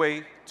quick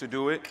way to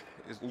do it,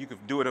 is you can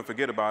do it and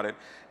forget about it,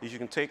 is you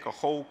can take a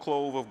whole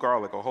clove of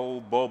garlic, a whole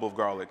bulb of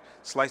garlic,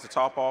 slice the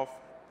top off,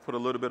 put a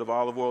little bit of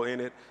olive oil in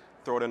it,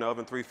 throw it in the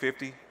oven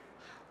 350,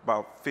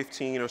 about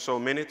 15 or so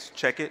minutes,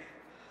 check it.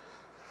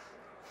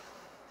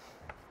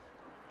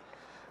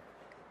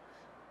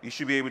 You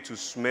should be able to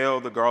smell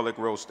the garlic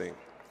roasting.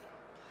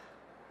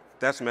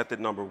 That's method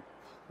number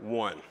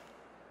one.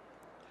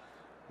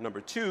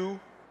 Number two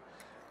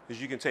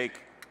is you can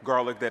take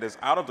garlic that is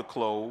out of the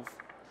clove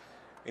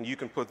and you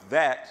can put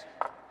that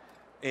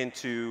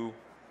into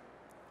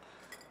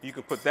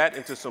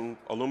some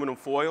aluminum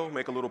foil,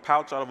 make a little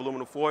pouch out of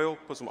aluminum foil,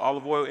 put some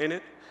olive oil in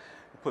it,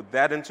 put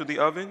that into the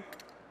oven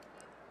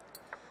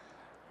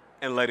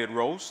and let it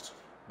roast.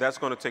 That's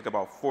going to take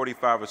about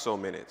 45 or so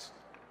minutes.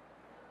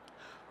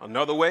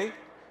 Another way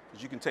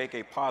is you can take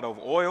a pot of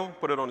oil,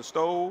 put it on the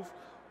stove,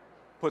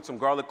 put some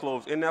garlic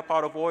cloves in that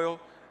pot of oil,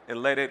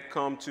 and let it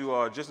come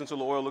to just until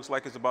the oil looks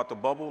like it's about to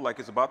bubble, like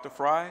it's about to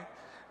fry,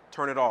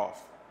 turn it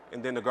off.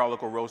 And then the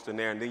garlic will roast in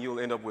there, and then you'll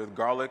end up with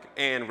garlic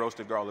and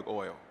roasted garlic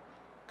oil.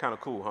 Kind of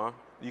cool, huh?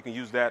 You can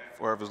use that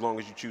for as long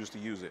as you choose to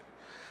use it.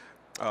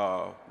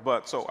 So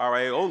our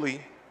aioli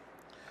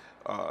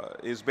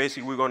is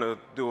basically, we're going to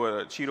do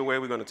a Cheeto way.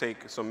 We're going to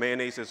take some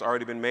mayonnaise that's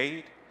already been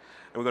made,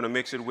 and we're going to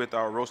mix it with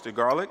our roasted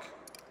garlic.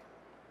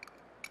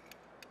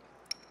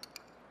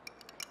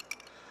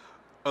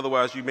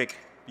 Otherwise, you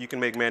can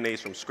make mayonnaise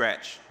from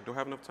scratch. Do I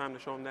have enough time to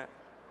show them that?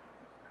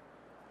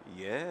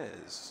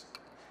 Yes.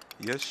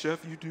 Yes,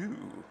 chef, you do.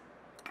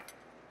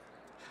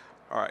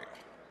 All right.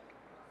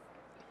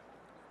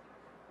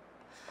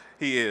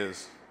 He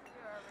is.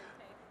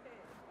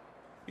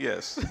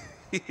 Yes,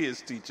 he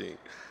is teaching.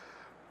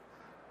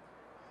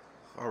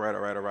 All right,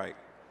 all right, all right.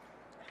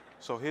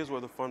 So here's where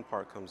the fun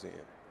part comes in.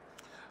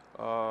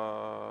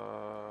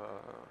 I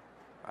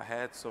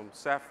had some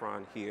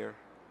saffron here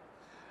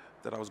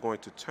that I was going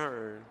to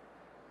turn.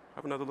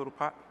 Have another little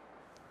pot?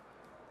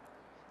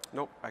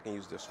 Nope, I can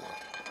use this one.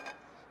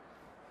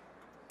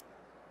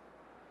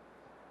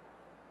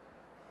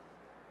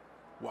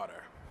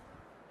 Water.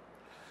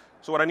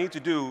 So what I need to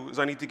do is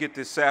I need to get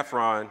this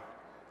saffron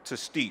to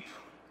steep.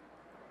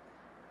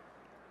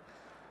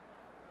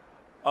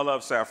 I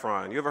love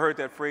saffron. You ever heard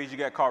that phrase, you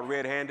got caught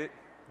red-handed?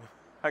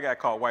 I got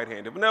caught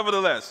white-handed, but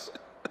nevertheless.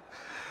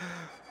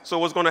 So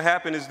what's going to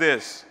happen is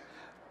this.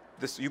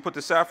 You put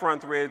the saffron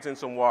threads in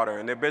some water,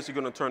 and they're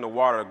basically going to turn the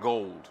water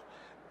gold.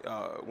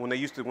 When they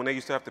used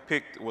to have to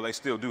pick, well, they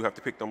still do have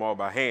to pick them all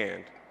by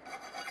hand.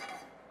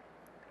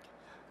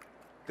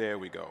 There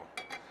we go.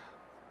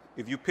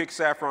 If you pick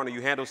saffron or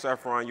you handle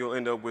saffron, you'll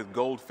end up with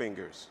gold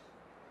fingers.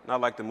 Not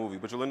like the movie,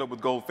 but you'll end up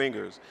with gold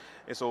fingers.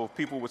 And so if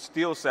people would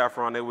steal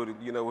saffron, they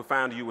would, would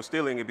find you were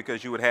stealing it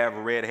because you would have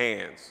red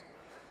hands.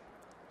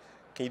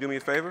 Can you do me a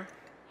favor?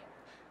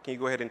 Can you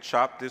go ahead and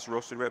chop this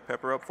roasted red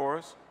pepper up for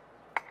us?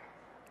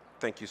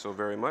 Thank you so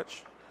very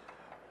much.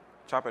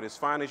 Chop it as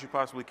fine as you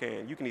possibly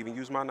can. You can even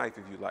use my knife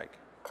if you like.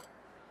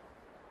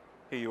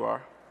 Here you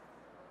are.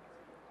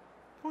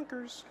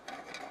 Bonkers.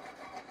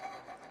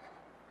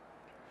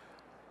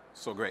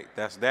 So great,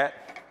 that's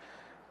that.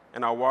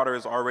 And our water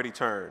is already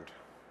turned.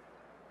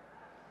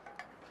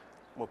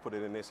 I'm gonna put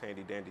it in this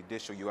handy dandy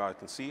dish so you all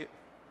can see it.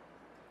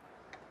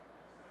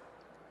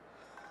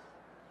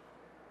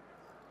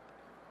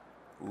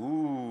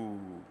 Ooh,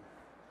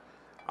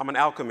 I'm an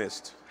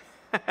alchemist.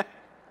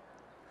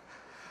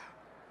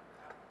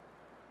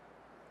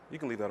 You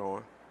can leave that on.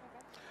 All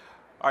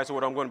right, so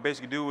what I'm going to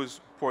basically do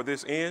is pour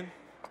this in.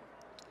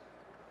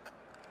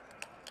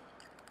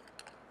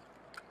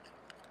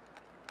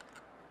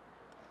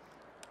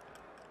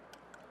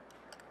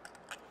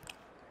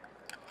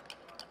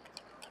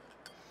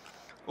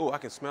 Oh, I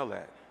can smell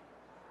that.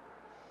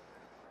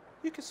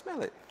 You can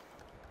smell it.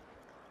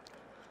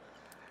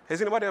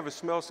 Has anybody ever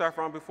smelled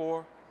saffron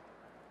before?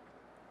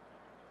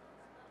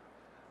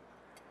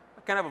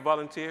 Can I have a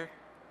volunteer?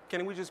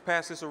 Can we just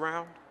pass this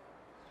around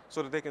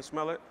so that they can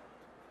smell it?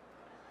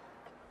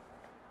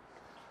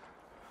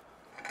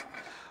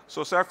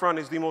 So saffron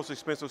is the most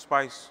expensive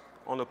spice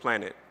on the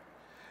planet.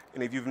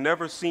 And if you've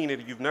never seen it,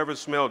 if you've never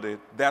smelled it,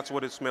 that's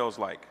what it smells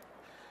like.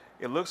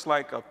 It looks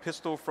like a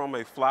pistil from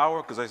a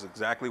flower, because that's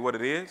exactly what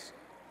it is.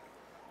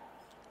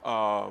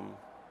 And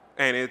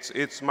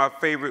it's my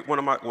favorite,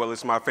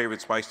 it's my favorite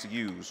spice to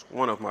use,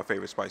 one of my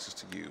favorite spices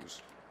to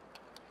use.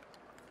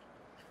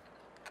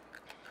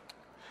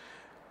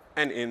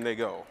 And in they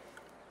go.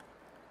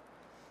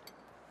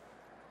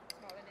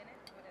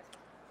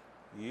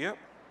 Yep.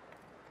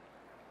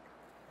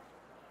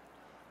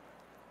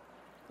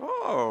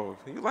 Oh,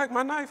 you like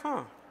my knife,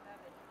 huh?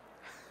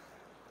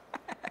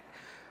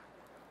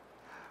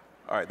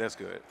 All right, that's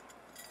good.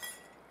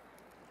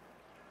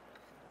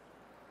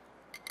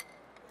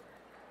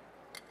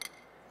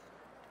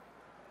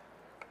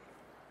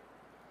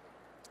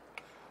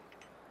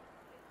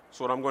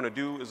 So what I'm going to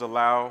do is I'm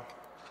going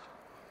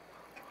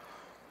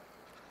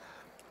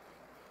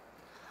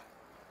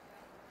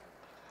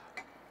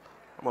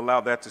to allow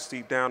that to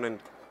steep down and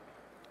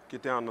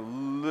get down a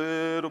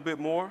little bit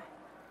more.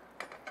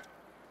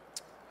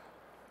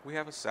 We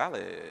have a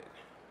salad.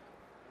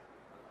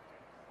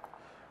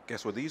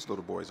 Guess where these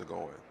little boys are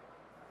going?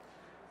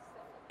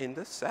 In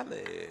the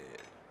salad.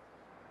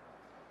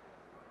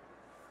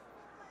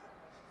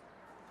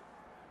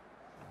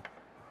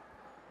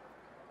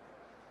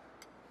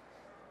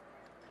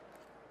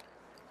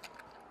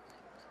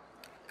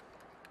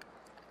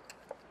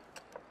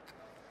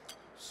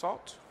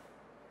 Salt.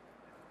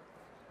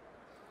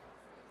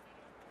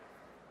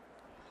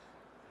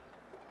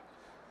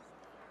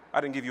 I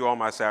didn't give you all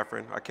my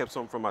saffron. I kept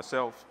some for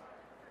myself.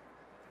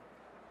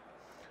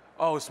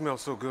 Oh, it smells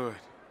so good.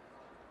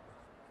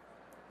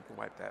 You can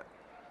wipe that.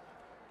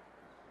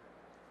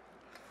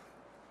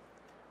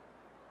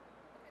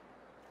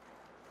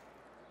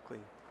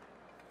 Clean.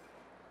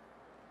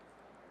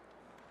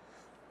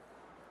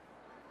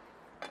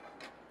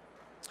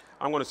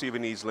 I'm going to see if it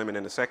needs lemon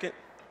in a second.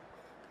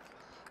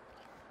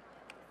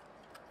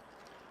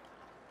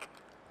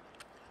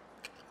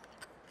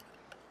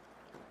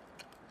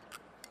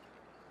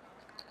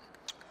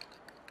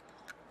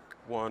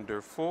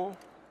 Wonderful.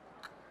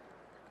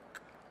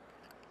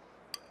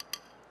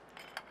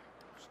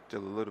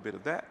 Still a little bit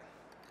of that.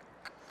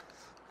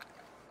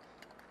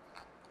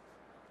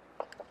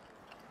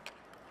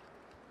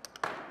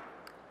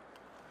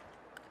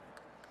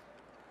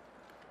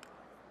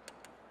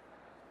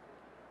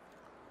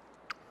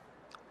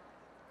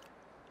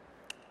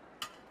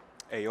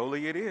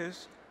 Aioli it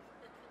is.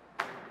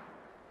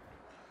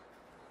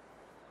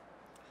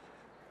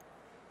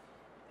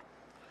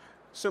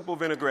 Simple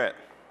vinaigrette.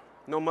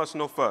 No muss,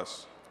 no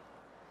fuss.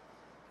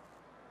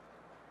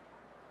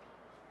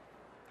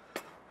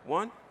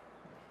 One.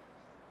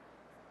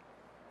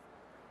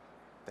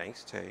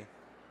 Thanks, Tay.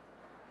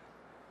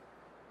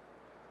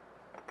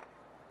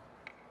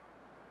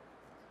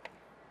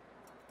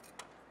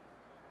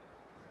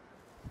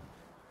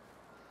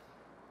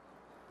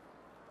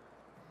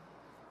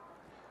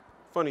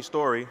 Funny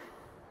story.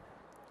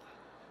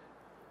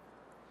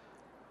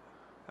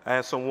 I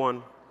asked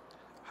someone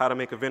how to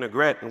make a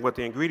vinaigrette and what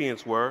the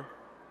ingredients were,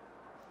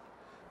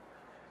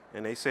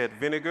 and they said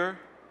vinegar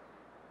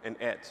and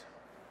et.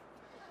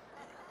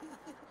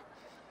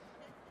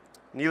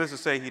 Needless to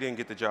say, he didn't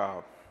get the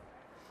job.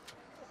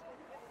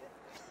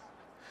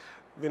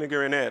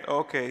 Vinegar and et.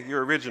 Okay,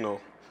 you're original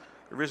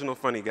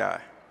funny guy.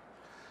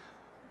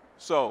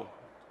 So,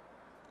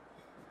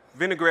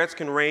 vinaigrettes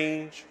can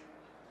range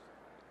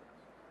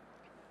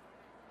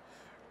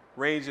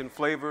in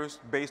flavors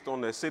based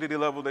on the acidity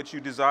level that you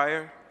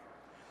desire.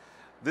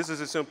 This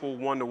is a simple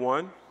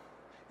 1-to-1,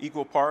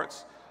 equal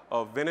parts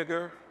of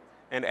vinegar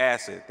and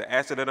acid. The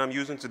acid that I'm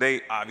using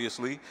today,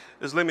 obviously,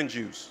 is lemon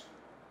juice.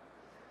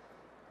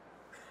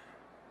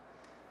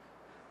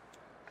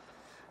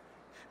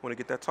 Want to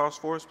get that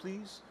tossed for us,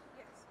 please?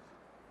 Yes.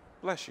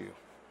 Bless you.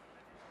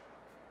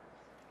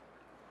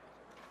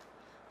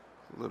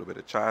 A little bit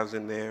of chives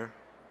in there.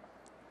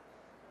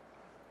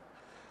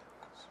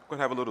 We're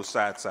gonna have a little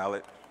side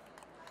salad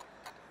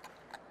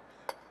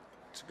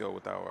to go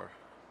with our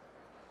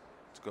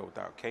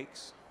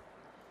cakes.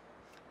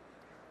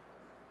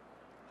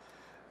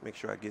 Make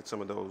sure I get some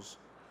of those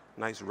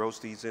nice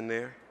roasties in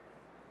there.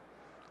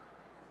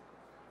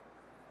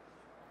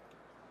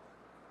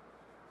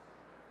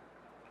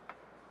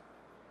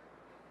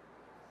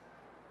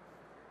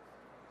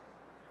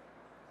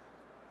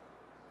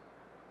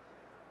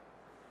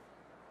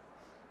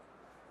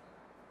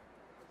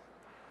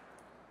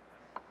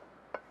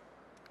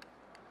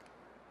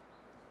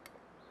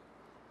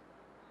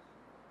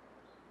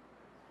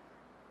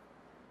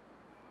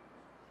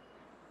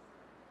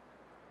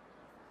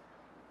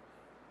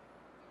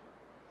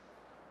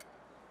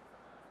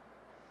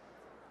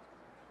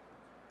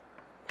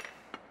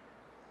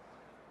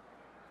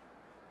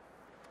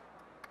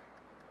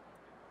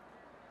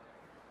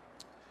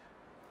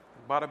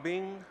 Bada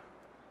bing,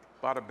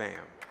 bada bam.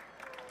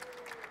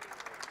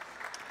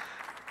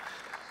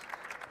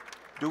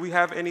 Do we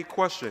have any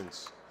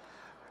questions?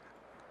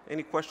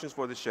 Any questions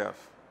for the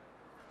chef?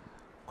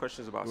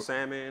 Questions about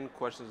salmon,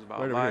 questions about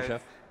Right over here, life?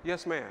 chef.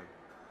 Yes, ma'am.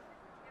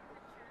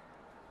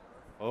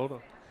 Hold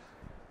on.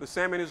 The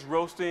salmon is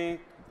roasting.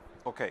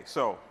 Okay,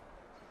 so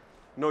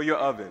know your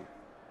oven.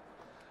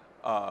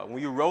 When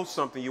you roast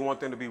something, you want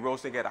them to be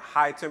roasting at a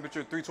high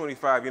temperature.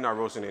 325, you're not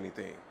roasting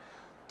anything.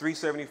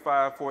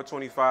 375,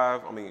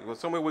 425,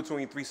 somewhere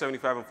between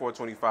 375 and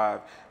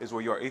 425 is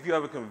where you are. If you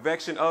have a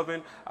convection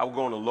oven, I would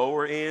go on the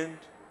lower end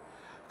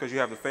because you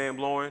have the fan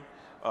blowing.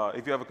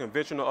 If you have a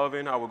conventional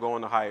oven, I would go on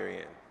the higher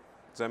end.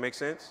 Does that make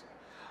sense?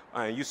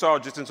 And you saw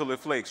just until it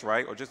flakes,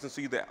 right? Or just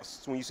until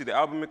when you see the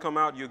albumin come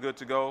out, you're good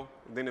to go.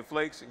 And then it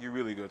flakes, you're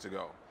really good to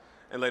go.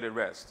 And let it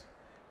rest.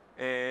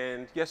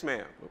 And yes,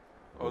 ma'am.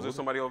 Oh, is there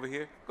somebody over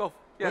here? Go.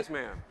 Yes,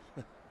 ma'am.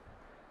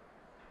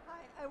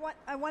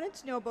 I wanted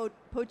to know about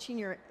poaching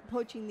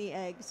the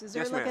eggs. Is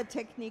there Yes, like ma'am. a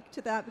technique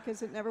to that,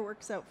 because it never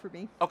works out for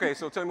me? Okay,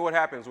 so tell me what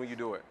happens when you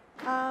do it.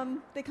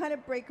 They kind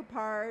of break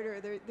apart, or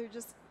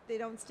they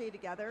don't stay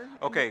together.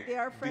 and Okay. They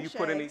are fresh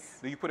eggs.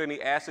 Do you put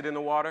any acid in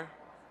the water?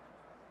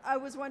 I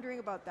was wondering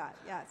about that.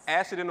 Yes.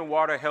 Acid in the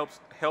water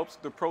helps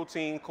the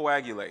protein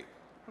coagulate.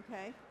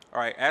 Okay. All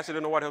right, acid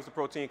in the water helps the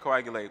protein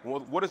coagulate.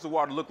 What does the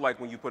water look like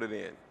when you put it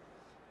in?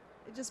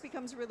 It just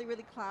becomes really,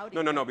 really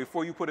cloudy. No.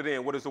 Before you put it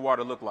in, what does the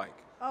water look like?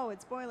 Oh,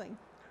 it's boiling.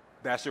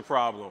 That's your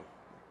problem.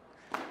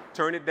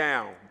 Turn it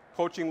down.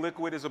 Poaching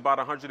liquid is about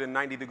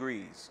 190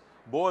 degrees.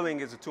 Boiling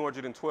is at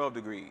 212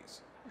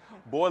 degrees.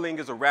 Okay. Boiling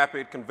is a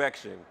rapid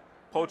convection.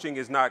 Poaching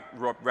is not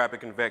rapid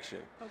convection.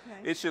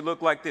 Okay. It should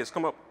look like this.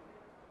 Come up.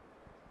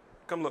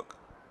 Come look.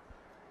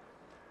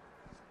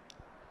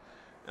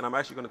 And I'm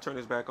actually going to turn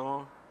this back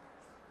on.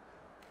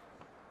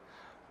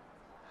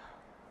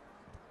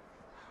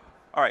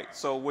 All right,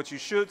 so what you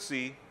should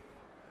see,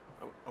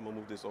 I'm going to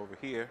move this over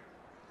here.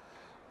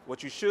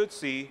 What you should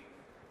see,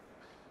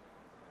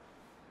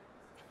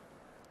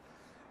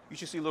 you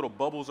should see little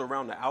bubbles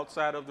around the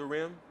outside of the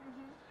rim.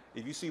 Mm-hmm.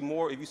 If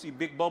you see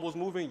big bubbles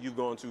moving, you've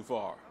gone too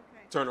far.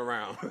 Okay. Turn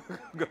around,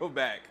 go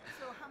back.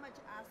 So how much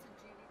acid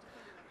do you need to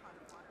put in a pot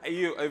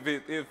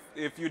of water?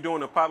 If you're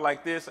doing a pot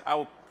like this, I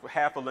would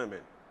half a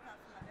lemon.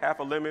 Half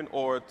a lemon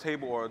or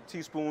a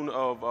teaspoon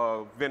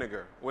of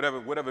vinegar,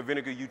 whatever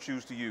vinegar you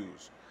choose to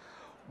use.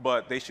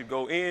 But they should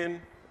go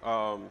in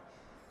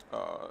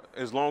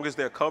As long as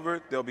they're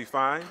covered, they'll be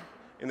fine,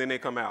 and then they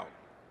come out.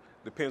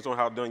 Depends on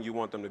how done you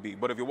want them to be.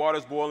 But if your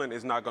water's boiling,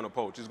 it's not going to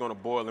poach. It's going to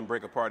boil and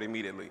break apart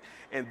immediately.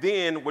 And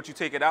then what you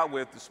take it out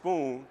with, the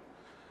spoon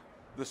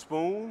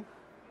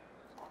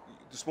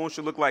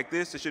should look like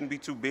this. It shouldn't be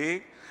too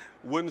big.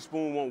 Wooden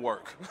spoon won't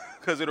work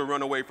because it'll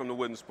run away from the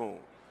wooden spoon.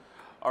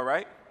 All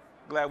right?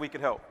 Glad we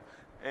could help.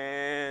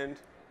 And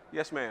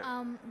yes,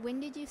 ma'am. When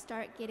did you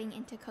start getting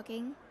into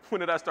cooking? When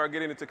did I start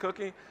getting into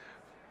cooking?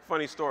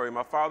 Funny story.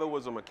 My father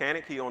was a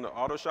mechanic. He owned an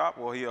auto shop.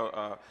 Well, he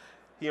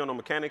owned a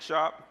mechanic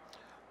shop,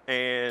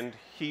 and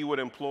he would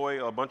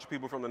employ a bunch of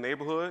people from the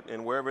neighborhood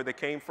and wherever they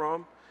came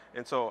from.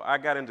 And so I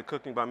got into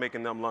cooking by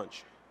making them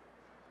lunch.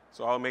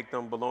 So I'll make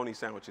them bologna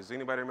sandwiches.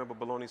 Anybody remember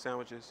bologna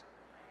sandwiches?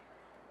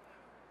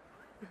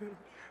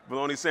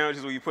 Bologna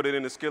sandwiches where you put it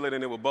in the skillet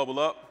and it will bubble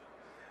up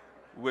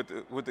with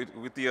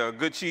the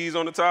good cheese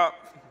on the top,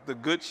 the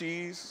good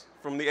cheese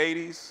from the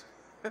 80s.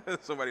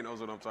 Somebody knows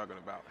what I'm talking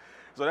about.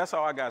 So that's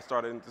how I got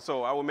started.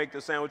 So I would make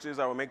the sandwiches,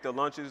 I would make the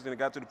lunches, and it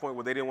got to the point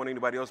where they didn't want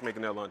anybody else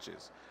making their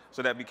lunches.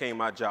 So that became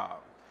my job.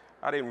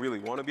 I didn't really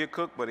want to be a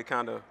cook, but it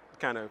kind of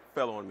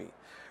fell on me.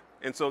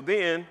 And so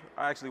then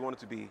I actually wanted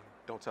to be,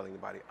 don't tell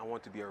anybody, I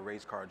wanted to be a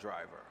race car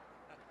driver.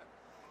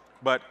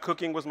 But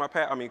cooking was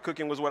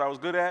cooking was what I was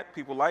good at.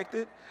 People liked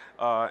it.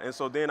 And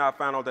so then I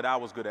found out that I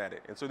was good at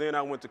it. And so then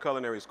I went to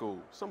culinary school.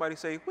 Somebody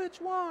say,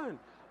 which one?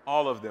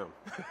 All of them.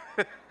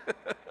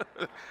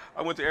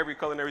 I went to every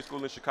culinary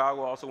school in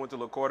Chicago. I also went to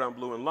Le Cordon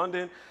Bleu in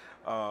London,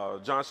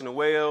 Johnson &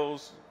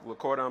 Wales, Le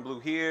Cordon Bleu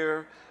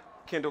here.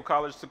 Kendall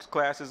College took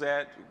classes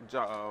at,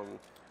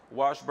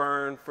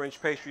 Washburn,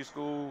 French Pastry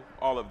School,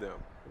 all of them.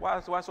 Why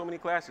so many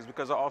classes?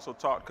 Because I also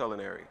taught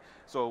culinary.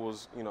 So it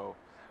was,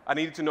 I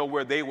needed to know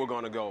where they were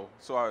going to go.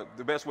 So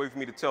the best way for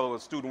me to tell a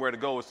student where to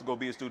go is to go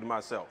be a student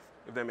myself,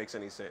 if that makes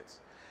any sense.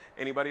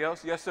 Anybody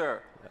else? Yes,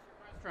 sir.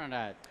 Restaurant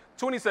at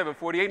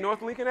 2748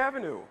 North Lincoln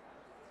Avenue.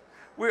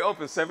 We're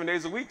open 7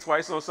 days a week,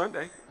 twice on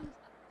Sunday.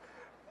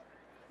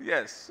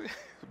 Yes,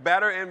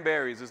 Batter and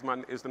Berries is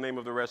the name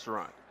of the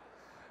restaurant.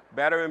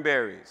 Batter and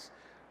Berries,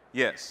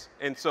 yes.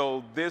 And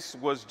so this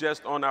was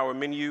just on our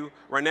menu.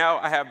 Right now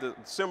I have a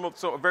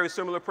very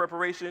similar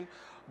preparation,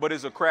 but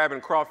it's a crab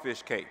and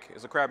crawfish cake.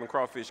 It's a crab and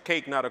crawfish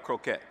cake, not a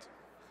croquette.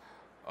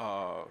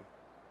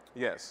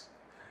 Yes.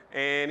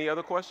 Any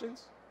other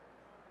questions?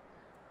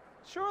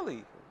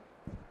 Surely.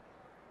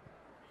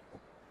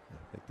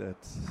 I think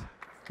that's.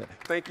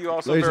 Thank you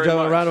all so Ladies and very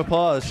gentlemen, much. round of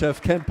applause.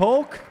 Chef Ken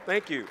Polk.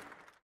 Thank you.